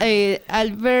Coatzacoalcos,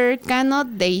 Albert Cano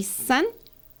de Isan.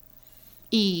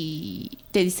 Y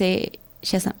te dice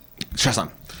Shazam. Shazam.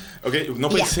 Ok, no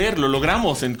puede Ya. ser, lo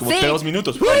logramos en como Sí, 2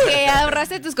 minutos. Porque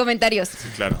ahorraste tus comentarios.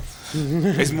 Claro.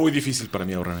 Es muy difícil para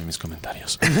mí ahorrarme mis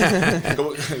comentarios.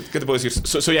 ¿Qué te puedo decir?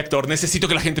 Soy actor, necesito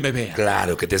que la gente me vea.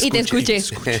 Claro, que te Y escuche. te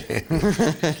escuche.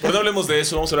 Pero no hablemos de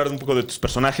eso, vamos a hablar un poco de tus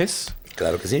personajes.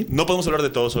 Claro que sí. No podemos hablar de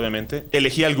todos, obviamente.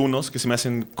 Elegí algunos que se me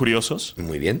hacen curiosos.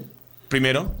 Muy bien.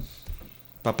 Primero,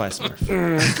 Papá Smurf.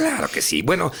 Claro que sí.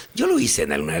 Bueno, yo lo hice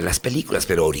en alguna de las películas,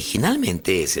 pero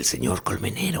originalmente es el señor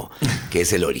Colmenero, que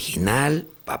es el original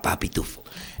Papá Pitufo.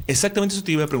 Exactamente eso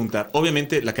te iba a preguntar.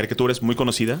 Obviamente la caricatura es muy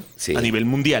conocida Sí. a nivel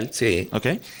mundial. Sí. ¿Ok?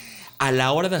 A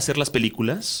la hora de hacer las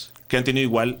películas, que han tenido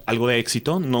igual algo de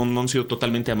éxito, no han sido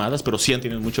totalmente amadas, pero sí han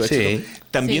tenido mucho Sí. éxito.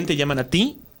 ¿También Sí. te llaman a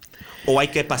ti? ¿O hay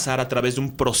que pasar a través de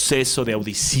un proceso de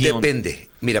audición? Depende.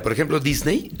 Mira, por ejemplo,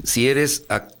 Disney, si eres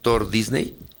actor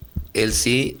Disney, él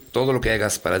sí, todo lo que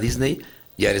hagas para Disney,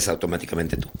 ya eres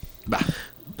automáticamente tú. Va.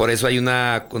 Por eso hay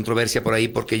una controversia por ahí,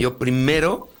 porque yo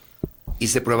primero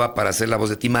hice prueba para hacer la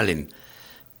voz de Tim Allen,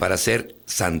 para hacer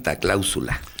Santa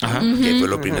Cláusula, que fue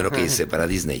lo primero que hice para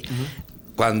Disney.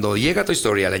 Cuando llega Toy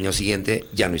Story al año siguiente,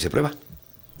 ya no hice prueba.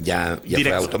 Ya fue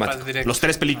Directo. automático. Directo. Los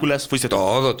 3 películas fuiste tú.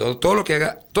 Todo lo que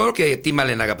haga, todo lo que Tim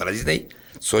Allen haga para Disney,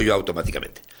 soy yo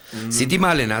automáticamente. Si Tim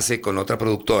Allen hace con otra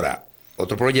productora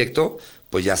otro proyecto,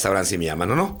 pues ya sabrán si me llaman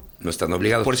o no. No están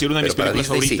obligados. Por decir una de mis Pero para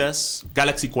películas Disney, sí. favoritas,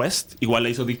 Galaxy Quest, igual la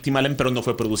hizo Tim Allen, pero no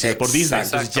fue producida por Disney.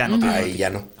 Exacto. Entonces ya no te llaman a Ahí ti. ya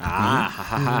no. Ah,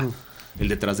 jajaja. El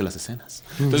detrás de las escenas.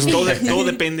 Entonces todo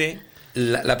depende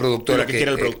La de productora lo que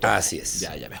quiera el productor. Así es.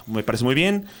 Ya veo. Me parece muy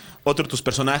bien. Otro de tus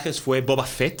personajes fue Boba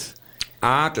Fett.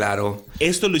 Ah, claro.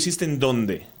 ¿Esto lo hiciste en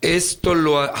dónde? Esto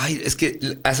Ay, es que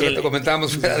hace rato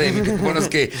comentábamos fuera de micrófonos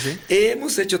que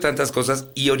hemos hecho tantas cosas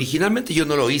y originalmente yo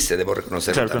no lo hice, debo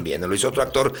reconocerlo Claro. también. Lo hizo otro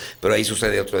actor, pero ahí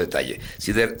sucede otro detalle.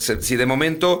 Si de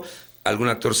momento algún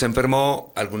actor se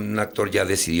enfermó, algún actor ya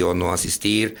decidió no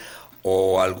asistir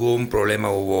o algún problema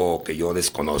hubo que yo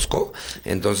desconozco,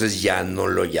 entonces ya no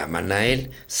lo llaman a él,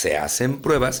 se hacen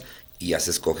pruebas y ya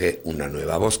se escoge una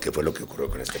nueva voz, que fue lo que ocurrió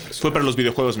con este personaje. Fue para los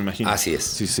videojuegos, me imagino. Así es.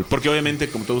 Sí, sí. Porque obviamente,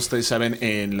 como todos ustedes saben,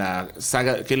 en la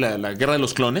saga, que la Guerra de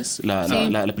los Clones,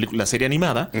 la serie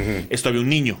animada, esto había un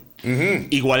niño.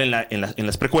 Igual en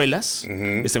las precuelas,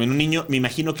 está bien un niño. Me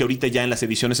imagino que ahorita ya en las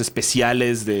ediciones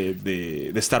especiales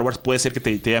de Star Wars puede ser que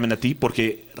te llamen a ti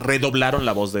porque redoblaron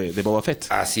la voz de Boba Fett.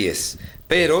 Así es.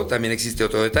 Pero también existe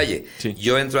otro detalle. Sí.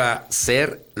 Yo entro a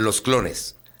ser los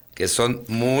clones, que son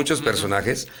muchos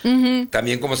personajes,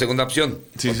 también como segunda opción,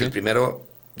 Sí, porque sí. el primero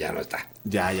ya no está.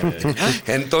 Ya.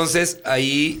 Entonces,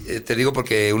 ahí te digo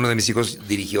porque uno de mis hijos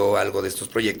dirigió algo de estos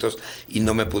proyectos y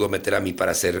no me pudo meter a mí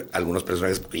para hacer algunos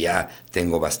personajes porque ya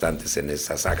tengo bastantes en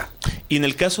esa saga. Y en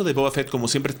el caso de Boba Fett, como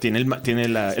siempre tiene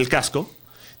el casco,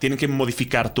 tienen que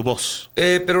modificar tu voz.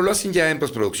 Pero lo hacen ya en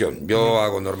postproducción. Yo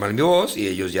hago normal mi voz y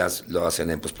ellos ya lo hacen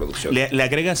en postproducción. ¿Le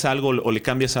agregas algo o le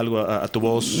cambias algo a tu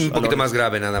voz? Un poquito más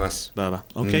grave nada más. Va.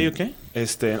 Ok.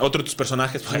 Otro de tus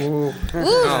personajes. No,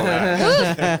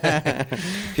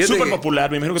 fíjate Súper que-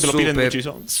 popular, me imagino que te lo piden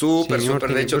muchísimo. Súper.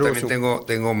 Señor De hecho, Tenebroso. también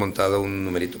tengo montado un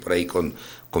numerito por ahí con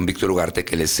Víctor Ugarte,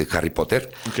 que él es Harry Potter.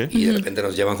 Ok. Y de repente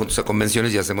nos llevan juntos a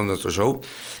convenciones y hacemos nuestro show.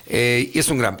 Y es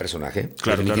un gran personaje.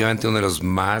 Claro, Definitivamente uno de los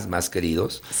más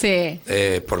queridos. Sí.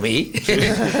 Por mí.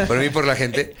 Por la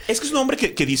gente. Es que es un hombre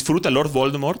que disfruta, Lord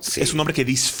Voldemort. Sí. Es un hombre que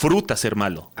disfruta ser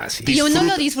malo. Así Y uno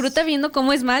Disfruta. lo disfruta viendo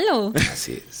cómo es malo.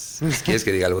 Así es. ¿Quieres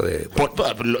que diga algo de...?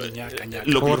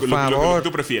 Lo favor. que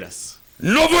tú prefieras.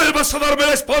 ¡No vuelvas a darme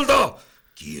la espalda!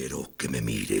 Quiero que me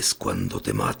mires cuando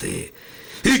te mate.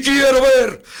 Y quiero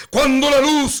ver cuando la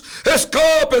luz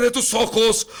escape de tus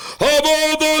ojos.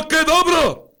 ¡Avada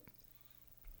Kedavra!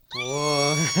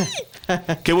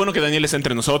 Qué bueno que Daniel está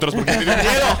entre nosotros porque tenía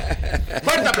miedo.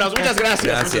 Fuerte aplauso, muchas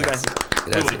gracias. Gracias.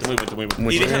 Muchas Gracias. Muy bonito. Muchas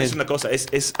Y déjame gracias. decir una cosa,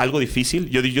 es algo difícil.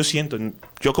 Yo siento,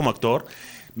 yo como actor,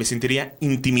 me sentiría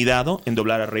intimidado en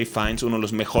doblar a Ray Fiennes, uno de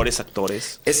los mejores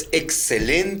actores. Es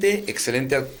excelente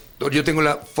actor. Yo tengo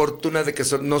la fortuna de que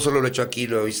no solo lo he hecho aquí,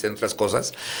 lo hice en otras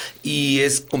cosas. Y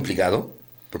es complicado,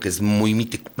 porque es muy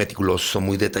meticuloso,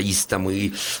 muy detallista,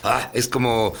 muy... es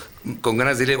como con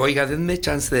ganas de decirle, oiga, denme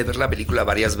chance de ver la película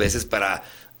varias veces para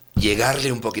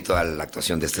llegarle un poquito a la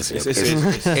actuación de este señor. Es-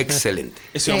 Es excelente.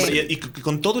 Ese hombre, y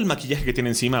con todo el maquillaje que tiene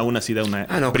encima, aún así da una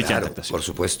brillante Claro, actuación. por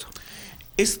supuesto.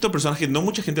 Este personaje no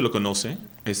mucha gente lo conoce.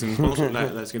 Vamos a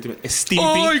la siguiente. Stimpy.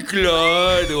 ¡Ay,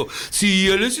 claro! Sí,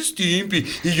 él es Stimpy.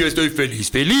 Y yo estoy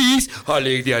feliz,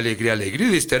 alegre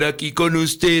de estar aquí con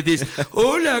ustedes.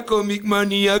 Hola, Comic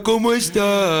Manía, ¿cómo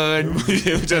están? Muy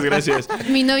bien, muchas gracias.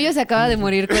 Mi novio se acaba de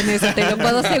morir con eso, te lo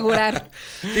puedo asegurar.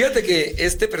 Fíjate que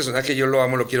este personaje yo lo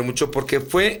amo, lo quiero mucho, porque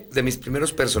fue de mis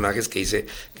primeros personajes que hice,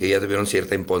 que ya tuvieron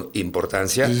cierta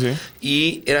importancia. Sí, sí.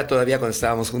 Y era todavía cuando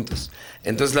estábamos juntos.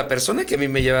 Entonces, la persona que a mí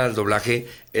me lleva al doblaje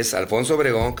es Alfonso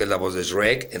Obregón, que es la voz de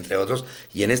Shrek, entre otros.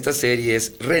 Y en esta serie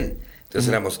es Ren. Entonces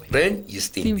éramos Ren y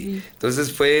Stimpy. Stimpy.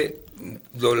 Entonces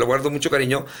lo guardo mucho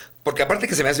cariño, porque aparte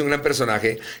que se me hace un gran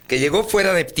personaje, que llegó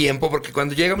fuera de tiempo, porque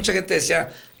cuando llega mucha gente decía,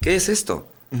 ¿qué es esto?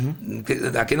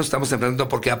 ¿A qué nos estamos enfrentando?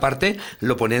 Porque aparte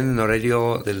lo ponían en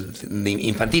horario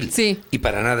infantil. Sí. Y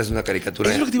para nada es una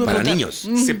caricatura Es lo que te iba a para preguntar.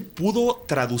 niños. ¿Se pudo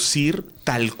traducir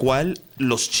tal cual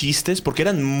los chistes? Porque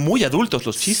eran muy adultos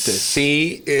los chistes.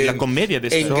 Sí. La comedia de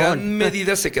En esta. gran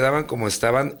medida se quedaban como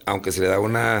estaban, aunque se le da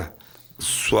una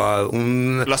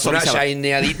La suavizaba.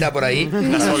 shineadita por ahí.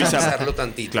 La suavizaba. Suavizarlo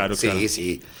tantito. Claro, sí, claro.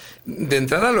 sí. De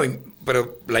entrada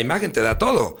pero la imagen te da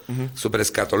todo. Súper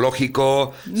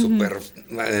escatológico, súper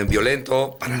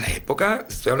violento. Para la época,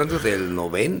 estoy hablando del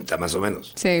 90 más o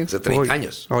menos. Sí. Hace 30 Uy,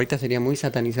 años. Ahorita sería muy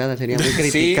satanizada, sería muy Sí,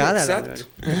 criticada. la exacto.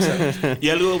 verdad. Y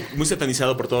algo muy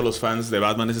satanizado por todos los fans de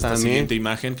Batman es esta También. siguiente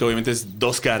imagen, que obviamente es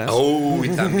dos caras. Uy,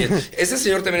 también. Ese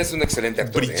señor también es un excelente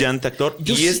actor. Brillante actor.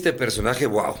 Y este personaje,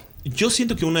 wow. Yo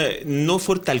siento que no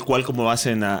fue tal cual como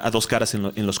hacen a dos caras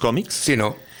en los cómics. Sí,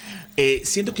 ¿no?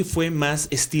 Siento que fue más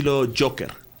estilo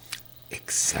Joker.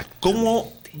 Exacto.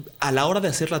 ¿Cómo a la hora de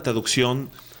hacer la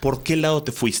traducción, por qué lado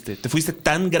te fuiste? ¿Te fuiste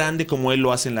tan grande como él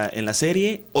lo hace en la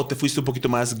serie o te fuiste un poquito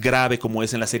más grave como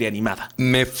es en la serie animada?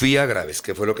 Me fui a graves,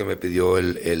 que fue lo que me pidió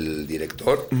el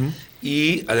director.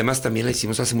 Y además también la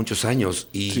hicimos hace muchos años.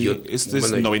 Y Sí, yo, este es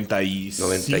bueno,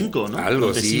 95, ¿no? Algo,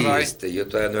 95. sí. Yo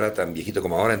todavía no era tan viejito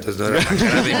como ahora, entonces no era tan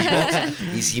grave mi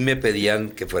voz. Y sí me pedían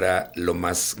que fuera lo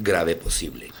más grave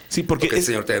posible. Sí, porque el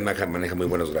señor también maneja muy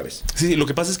buenos graves. Sí, lo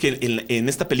que pasa es que en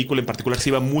esta película en particular se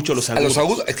iba mucho a los A agudos. los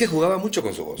agudos, es que jugaba mucho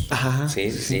con su voz. Ajá.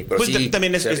 Sí, sí, sí. Pero Pues sí,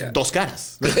 también se había- es dos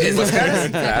caras. Es dos caras,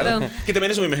 claro. Que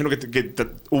también eso me imagino que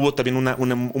hubo también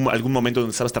algún momento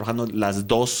donde estabas trabajando los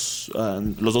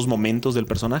dos momentos momentos del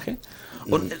personaje.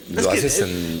 Lo haces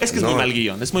en... Es que es no. muy mal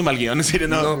guión, es muy mal guión. En serio,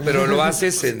 No, pero lo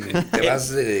haces te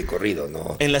vas de corrido,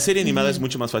 ¿no? En la serie animada es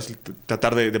mucho más fácil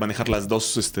tratar de manejar las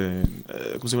dos,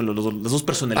 ¿cómo se llama? Las dos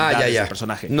personalidades del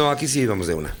personaje. No, aquí sí vamos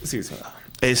de una. Sí, sí.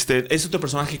 Es otro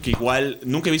personaje que igual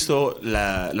nunca he visto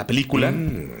la película,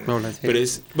 No, la serie.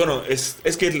 pero es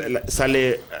que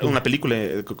sale una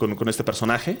película con este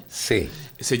personaje. Sí.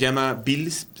 Se llama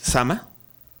Bill Sama.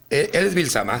 Él es Bill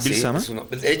Sama, Bill sí. Sama.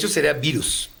 De hecho sería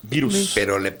Virus. Virus.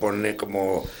 Pero le pone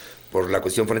como... Por la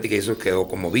cuestión fonética y eso quedó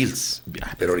como Bills.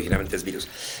 Pero originalmente es Virus.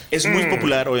 Es muy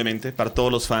popular, obviamente, para todos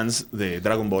los fans de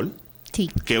Dragon Ball. Sí.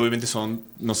 Que obviamente son,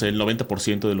 no sé, el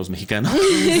 90% de los mexicanos.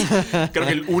 Creo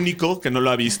que el único que no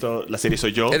lo ha visto la serie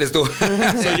soy yo. Eres tú.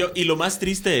 Soy yo. Y lo más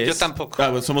triste es... Yo tampoco.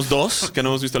 Bueno, somos dos que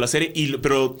no hemos visto la serie.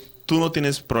 Pero tú no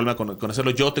tienes problema con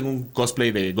hacerlo. Yo tengo un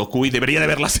cosplay de Goku y debería de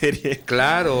ver la serie.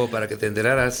 Claro, para que te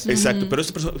enteraras. Exacto. Pero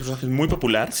este personaje es muy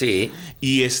popular. Sí.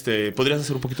 Y podrías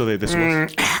hacer un poquito de su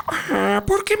voz.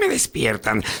 ¿Por qué me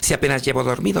despiertan si apenas llevo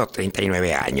dormido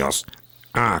 39 años?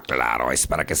 Ah, claro, es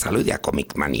para que salude a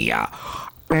Comic Manía.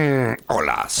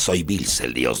 Hola, soy Bills,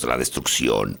 el dios de la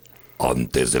destrucción.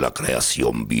 Antes de la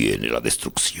creación viene la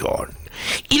destrucción.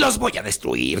 Y los voy a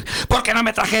destruir porque no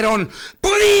me trajeron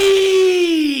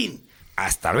pudín.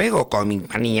 Hasta luego, Comic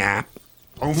Manía.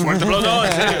 Un fuerte aplauso. No,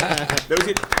 en serio.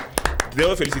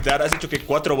 Debo felicitar. Has dicho que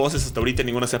 4 voces hasta ahorita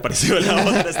ninguna se ha parecido a la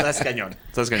otra. Estás cañón.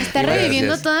 Está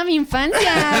reviviendo toda mi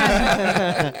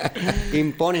infancia.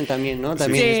 Imponen también, ¿no?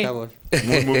 También Sí. esta voz.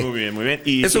 Muy bien, muy bien.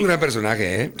 Y Es un gran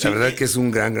personaje, ¿eh? Sí. La verdad que es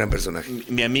un gran personaje.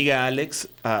 mi amiga Alex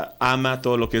ama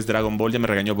todo lo que es Dragon Ball. Ya me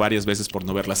regañó varias veces por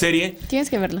no ver la serie. Tienes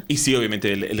que verla. Y sí,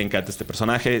 obviamente le encanta este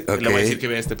personaje. Ok. Le voy a decir que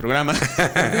vea este programa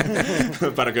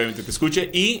para que obviamente te escuche.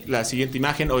 Y la siguiente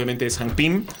imagen, obviamente, es Hank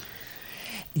Pym.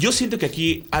 Yo siento que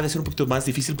aquí ha de ser un poquito más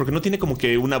difícil porque no tiene como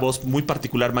que una voz muy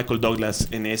particular Michael Douglas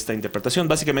en esta interpretación.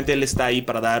 Básicamente él está ahí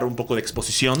para dar un poco de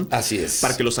exposición. Así es.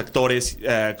 Para que los actores,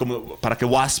 para que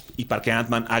Wasp y para que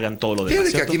Ant-Man hagan todo lo demás. Fíjate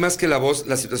que ¿cierto? aquí más que la voz,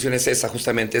 la situación es esa,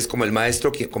 justamente es como el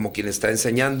maestro, como quien está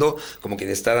enseñando, como quien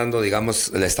está dando,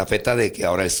 digamos, la estafeta de que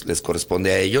ahora les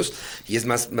corresponde a ellos, y es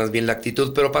más bien la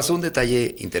actitud, pero pasó un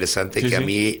detalle interesante Sí, que a sí.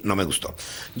 mí no me gustó.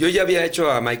 Yo ya había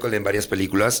hecho a Michael en varias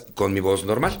películas con mi voz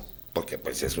normal, porque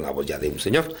pues es una voz ya de un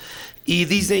señor, y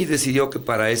Disney decidió que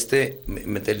para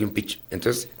meterle un pitch,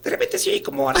 entonces de repente sí,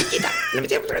 como arquita, le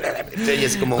metieron y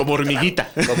así como hormiguita.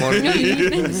 como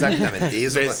hormiguita, exactamente, y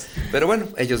eso ¿Ves? pero bueno,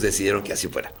 ellos decidieron que así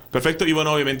fuera. Perfecto. Y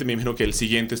bueno, obviamente me imagino que el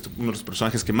siguiente es uno de los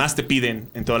personajes que más te piden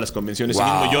en todas las convenciones. Y Wow.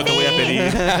 mismo yo te voy a pedir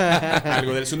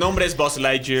algo de él. Su nombre es Buzz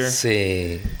Lightyear.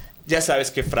 Sí. Ya sabes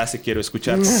qué frase quiero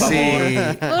escuchar. Por favor, Sí.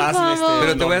 hazme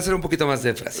Pero te voy a hacer un poquito más de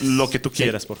énfasis. lo que tú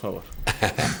quieras, por favor.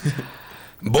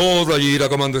 Buzz Lightyear a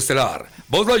comando estelar.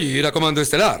 Buzz Lightyear a comando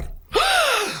estelar.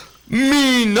 ¡Ah!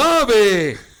 ¡Mi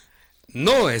nave!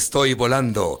 No estoy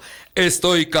volando.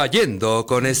 Estoy cayendo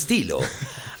con estilo.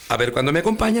 A ver cuando me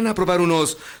acompañan a probar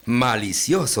unos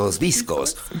maliciosos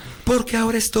viscos. Porque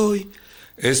ahora estoy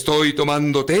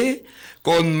tomando té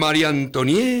con María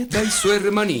Antonieta y su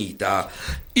hermanita.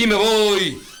 Y me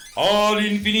voy al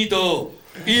infinito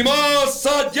y más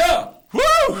allá.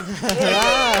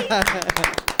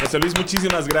 José Luis,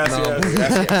 muchísimas gracias. No, pues,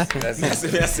 gracias.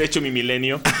 Me has hecho mi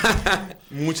milenio.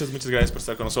 Muchas gracias por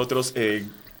estar con nosotros. ¿Qué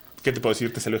te puedo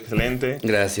decir? Te salió excelente.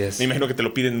 Gracias. Me imagino que te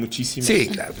lo piden muchísimo. Sí,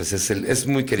 claro, pues es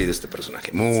muy querido este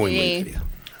personaje. Muy querido.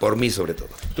 Por mí, sobre todo.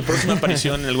 ¿Tu próxima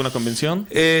aparición en alguna convención?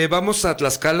 Vamos a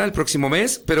Tlaxcala el próximo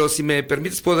mes, pero si me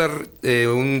permites, puedo dar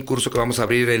un curso que vamos a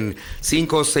abrir en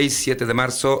 5, 6, 7 de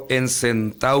marzo en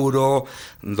Centauro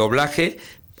Doblaje.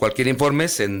 Cualquier informe,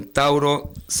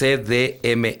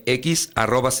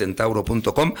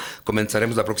 centaurocdmx@centauro.com.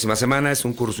 Comenzaremos la próxima semana. Es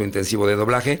un curso intensivo de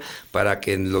doblaje para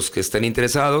que los que estén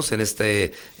interesados en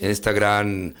esta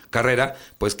gran carrera,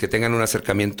 pues que tengan un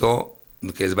acercamiento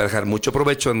que les va a dejar mucho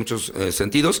provecho en muchos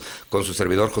sentidos con su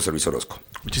servidor José Luis Orozco.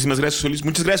 Muchísimas gracias, José Luis.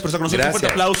 Muchas gracias por estar con nosotros. Un fuerte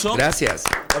aplauso. Gracias.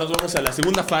 Ahora nos vamos a la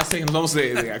segunda fase. Nos vamos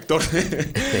de actor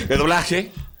de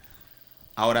doblaje.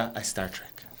 Ahora a Star Trek.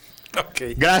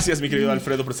 Ok. Gracias, mi querido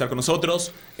Alfredo, por estar con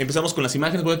nosotros. Empezamos con las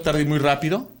imágenes. Voy a tratar de ir muy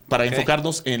rápido para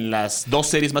enfocarnos en las dos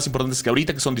series más importantes que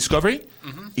ahorita, que son Discovery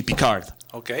y Picard.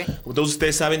 Ok. Como todos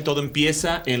ustedes saben, todo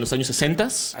empieza en los años 60.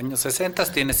 Años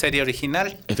 60, tiene serie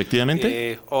original.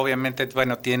 Efectivamente. Obviamente,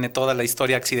 bueno, tiene toda la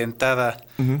historia accidentada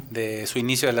de su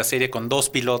inicio de la serie con 2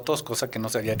 pilotos, cosa que no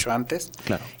se había hecho antes.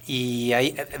 Claro. Y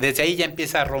desde ahí ya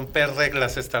empieza a romper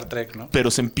reglas Star Trek, ¿no?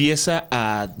 Pero se empieza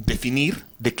a definir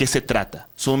de qué se trata.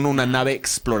 Son una nave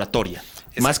exploratoria.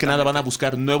 Más que nada van a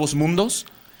buscar nuevos mundos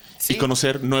Sí. y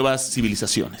conocer nuevas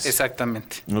civilizaciones.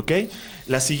 Exactamente. ¿Ok?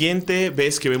 La siguiente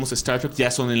vez que vemos Star Trek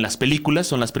ya son en las películas,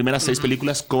 son las primeras 6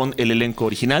 películas con el elenco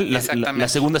original. Exactamente. La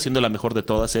segunda siendo la mejor de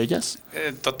todas ellas.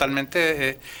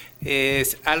 Totalmente.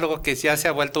 Es algo que ya se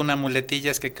ha vuelto una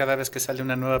muletilla, es que cada vez que sale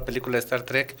una nueva película de Star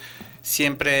Trek,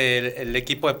 siempre el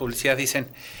equipo de publicidad dicen,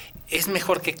 es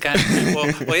mejor que Khan,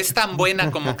 o es tan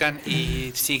buena como Khan,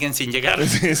 y siguen sin llegar.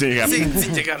 Sí, Siguen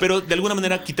sin llegar. Pero de alguna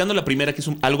manera, quitando la primera, que es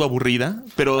algo aburrida,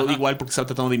 pero igual porque está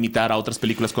tratando de imitar a otras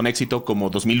películas con éxito, como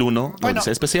 2001,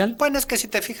 Odisea Especial. Bueno, es que si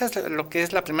te fijas, lo que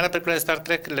es la primera película de Star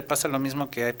Trek le pasa lo mismo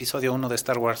que a episodio 1 de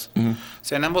Star Wars. O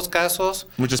sea, en ambos casos...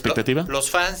 Mucha expectativa.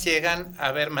 Los fans llegan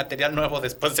a ver material nuevo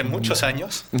después de muchos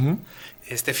años.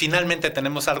 Finalmente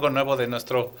tenemos algo nuevo de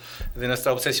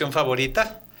nuestra obsesión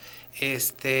favorita.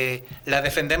 La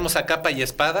defendemos a capa y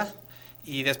espada.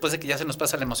 Y después de que ya se nos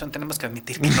pasa la emoción, tenemos que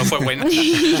admitir que no fue buena.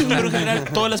 Pero en general,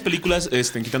 todas las películas,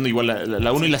 quitando igual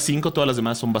la 1 y la 5, todas las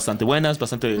demás son bastante buenas,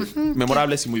 bastante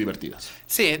memorables y muy divertidas.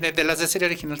 Sí, de las de serie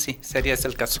original sí, sería ese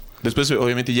el caso. Después,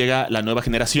 obviamente, llega la nueva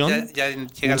generación. Ya llega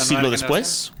un la siglo nueva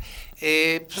después.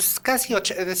 Pues casi,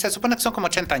 se supone que son como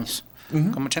 80 años.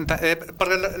 Como 80,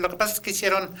 porque lo que pasa es que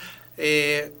hicieron,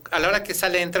 a la hora que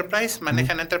sale Enterprise,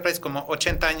 manejan Enterprise como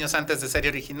 80 años antes de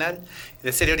serie original.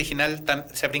 De serie original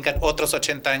se brincan otros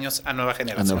 80 años a nueva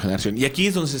generación. A nueva generación. Y aquí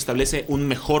es donde se establece un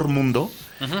mejor mundo,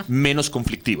 menos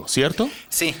conflictivo, ¿cierto?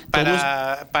 Sí,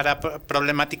 para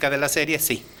problemática de la serie,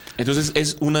 sí. Entonces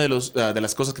es una de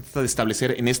las cosas que trata de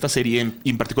establecer en esta serie,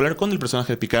 en particular con el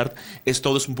personaje de Picard,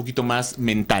 todo es un poquito más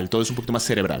mental, todo es un poquito más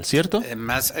cerebral, ¿cierto?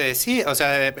 Sí, o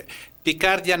sea,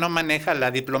 Picard ya no maneja la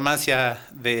diplomacia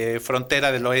de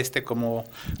frontera del oeste como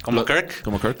Kirk.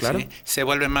 Como Kirk, claro. Sí, se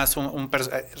vuelve más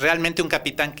realmente un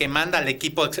capitán que manda al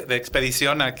equipo de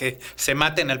expedición a que se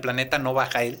mate en el planeta, no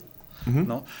baja él.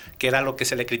 ¿No? Que era lo que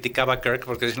se le criticaba a Kirk,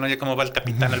 porque decían, oye, ¿cómo va el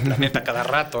capitán al planeta cada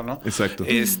rato? ¿No? Exacto.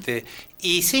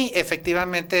 Y sí,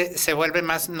 efectivamente se vuelve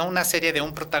más, no una serie de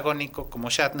un protagónico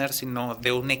como Shatner, sino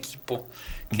de un equipo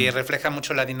que refleja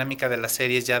mucho la dinámica de las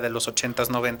series ya de los 80s,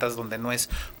 90s, donde no es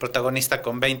protagonista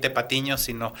con 20 patiños,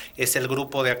 sino es el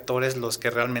grupo de actores los que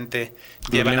realmente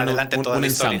llevan adelante toda la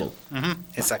historia.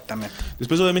 Exactamente.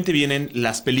 Después obviamente vienen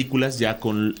las películas ya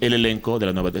con el elenco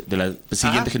de la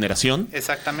siguiente generación.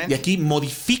 Exactamente. Y aquí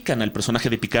modifican al personaje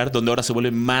de Picard, donde ahora se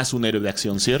vuelve más un héroe de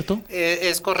acción, ¿cierto?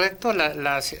 Es correcto.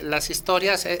 Las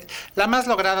historias, la más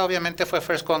lograda obviamente fue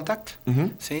First Contact.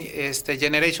 ¿Sí?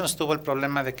 Generations tuvo el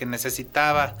problema de que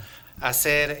necesitaba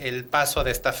hacer el paso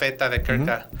de estafeta de Kirk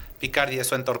a Picard y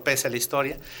eso entorpece la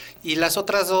historia. Y las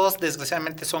otras dos,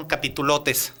 desgraciadamente, son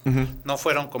capitulotes. No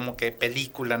fueron como que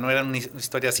película, no eran una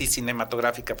historia así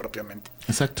cinematográfica propiamente.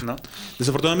 Exacto. ¿No?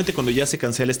 Desafortunadamente, cuando ya se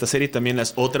cancela esta serie, también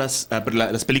las otras,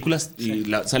 las películas,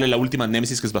 y sale la última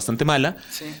Nemesis, que es bastante mala.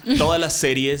 Sí. Todas las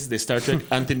series de Star Trek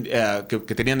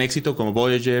que tenían éxito, como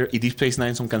Voyager y Deep Space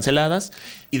Nine, son canceladas.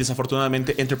 Y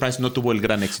desafortunadamente, Enterprise no tuvo el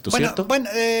gran éxito, ¿cierto? Bueno,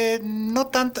 no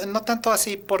tanto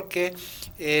así, porque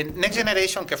Next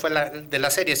Generation, que fue de la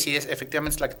serie, sí,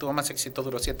 efectivamente es la que tuvo más éxito,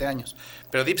 duró 7 años.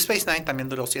 Pero Deep Space Nine también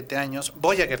duró 7 años.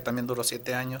 Voyager también duró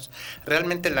 7 años.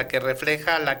 Realmente la que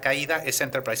refleja la caída es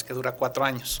Enterprise, que dura 4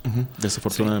 años.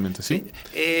 Desafortunadamente, sí.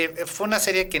 Fue una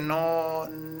serie que no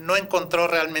encontró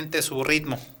realmente su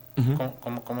ritmo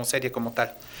como serie como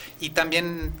tal. Y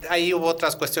también ahí hubo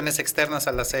otras cuestiones externas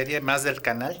a la serie, más del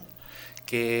canal,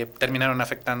 que terminaron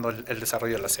afectando el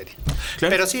desarrollo de la serie.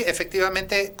 Claro. Pero sí,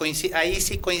 efectivamente, ahí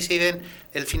sí coinciden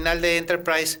el final de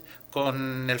Enterprise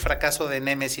con el fracaso de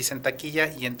Nemesis en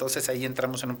taquilla, y entonces ahí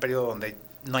entramos en un periodo donde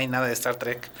no hay nada de Star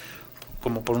Trek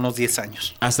como por unos 10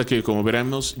 años. Hasta que, como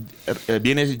veremos,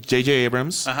 viene J.J.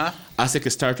 Abrams, hace que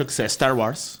Star Trek sea Star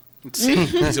Wars. Sí.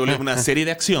 Y se vuelve una serie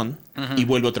de acción y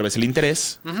vuelve otra vez el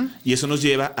interés. Y eso nos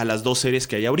lleva a las dos series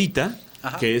que hay ahorita,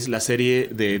 que es la serie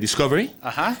de Discovery,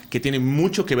 que tiene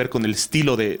mucho que ver con el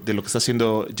estilo de lo que está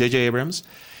haciendo J.J. Abrams.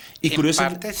 Y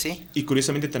parte, sí. Y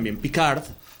curiosamente también Picard,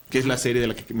 que es la serie de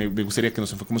la que me gustaría que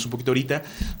nos enfoquemos un poquito ahorita,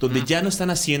 donde ya no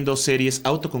están haciendo series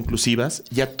autoconclusivas,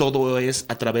 ya todo es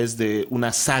a través de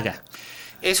una saga.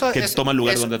 Toma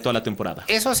lugar durante toda la temporada.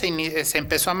 Eso se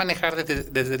empezó a manejar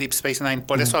desde Deep Space Nine.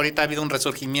 Por eso ahorita ha habido un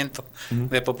resurgimiento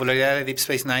de popularidad de Deep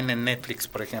Space Nine en Netflix,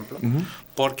 por ejemplo.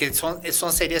 Porque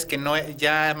son series que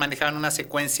ya manejaban una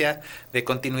secuencia de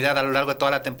continuidad a lo largo de toda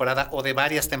la temporada o de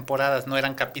varias temporadas. No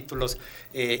eran capítulos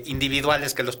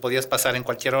individuales que los podías pasar en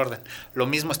cualquier orden. Lo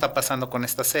mismo está pasando con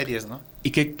estas series, ¿no? ¿Y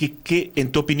qué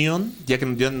en tu opinión, ya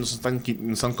que ya nos están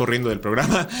corriendo del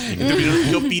programa, en tu opinión,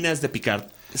 qué opinas de Picard?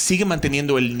 ¿Sigue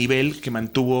manteniendo el nivel que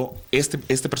mantuvo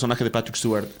este personaje de Patrick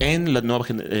Stewart en la nueva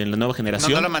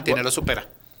generación? No lo mantiene, lo supera.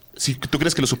 Sí, ¿tú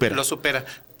crees que lo supera? Lo supera,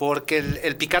 porque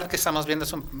el Picard que estamos viendo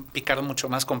es un Picard mucho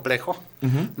más complejo.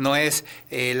 No es...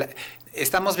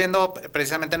 estamos viendo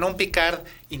precisamente no un Picard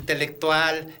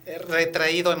intelectual,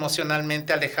 retraído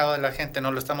emocionalmente, alejado de la gente,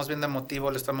 no, lo estamos viendo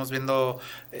emotivo, lo estamos viendo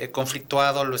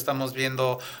conflictuado, lo estamos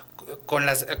viendo con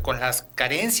las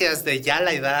carencias de ya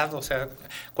la edad, o sea,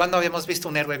 ¿cuándo habíamos visto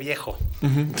un héroe viejo?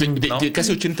 Sí, ¿no? de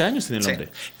casi 80 años tiene el Sí. hombre.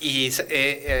 Y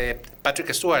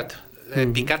Patrick Stewart,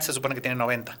 Picard se supone que tiene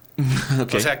 90.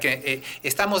 Ok. O sea que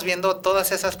estamos viendo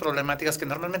todas esas problemáticas que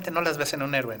normalmente no las ves en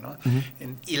un héroe, ¿no?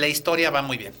 Y la historia va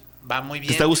muy bien. Va muy bien.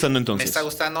 ¿Te está gustando entonces? Me está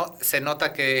gustando. Se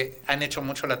nota que han hecho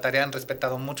mucho la tarea, han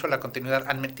respetado mucho la continuidad,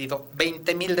 han metido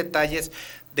 20,000 detalles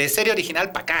de serie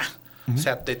original para acá. O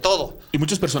sea, de todo. Y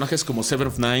muchos personajes como Seven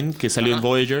of Nine, que salió en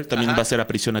Voyager, también va a hacer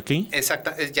aparición aquí.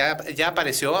 Exacto, ya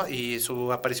apareció y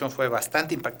su aparición fue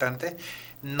bastante impactante.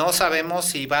 No sabemos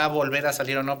si va a volver a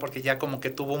salir o no, porque ya como que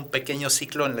tuvo un pequeño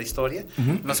ciclo en la historia.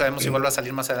 No sabemos si vuelve a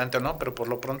salir más adelante o no, pero por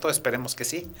lo pronto esperemos que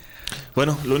sí.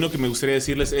 Bueno, lo único que me gustaría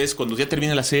decirles es, cuando ya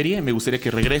termine la serie, me gustaría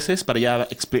que regreses para ya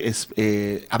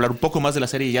hablar un poco más de la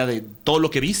serie, ya de todo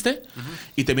lo que viste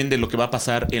y también de lo que va a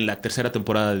pasar en la tercera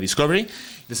temporada de Discovery.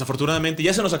 Desafortunadamente,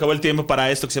 ya se nos acabó el tiempo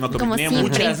para esto que se llama Como Comic siempre.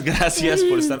 Muchas gracias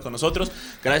por estar con nosotros.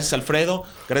 Gracias, Alfredo.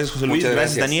 Gracias, José Luis. Muchas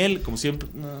Gracias, gracias. Daniel. Como siempre.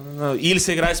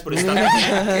 Ilse, gracias por estar.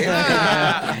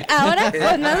 Ahora,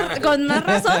 con más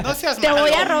razón, No seas te malo.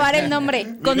 voy a robar el nombre.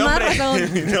 Con más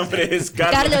razón. Mi nombre es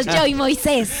Carlos. Carlos Joy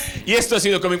Moisés. Y esto ha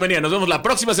sido Comic Manía. Nos vemos la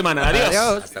próxima semana. Adiós.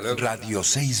 Adiós. Hasta luego. Radio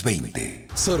 620.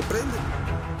 Sorprende.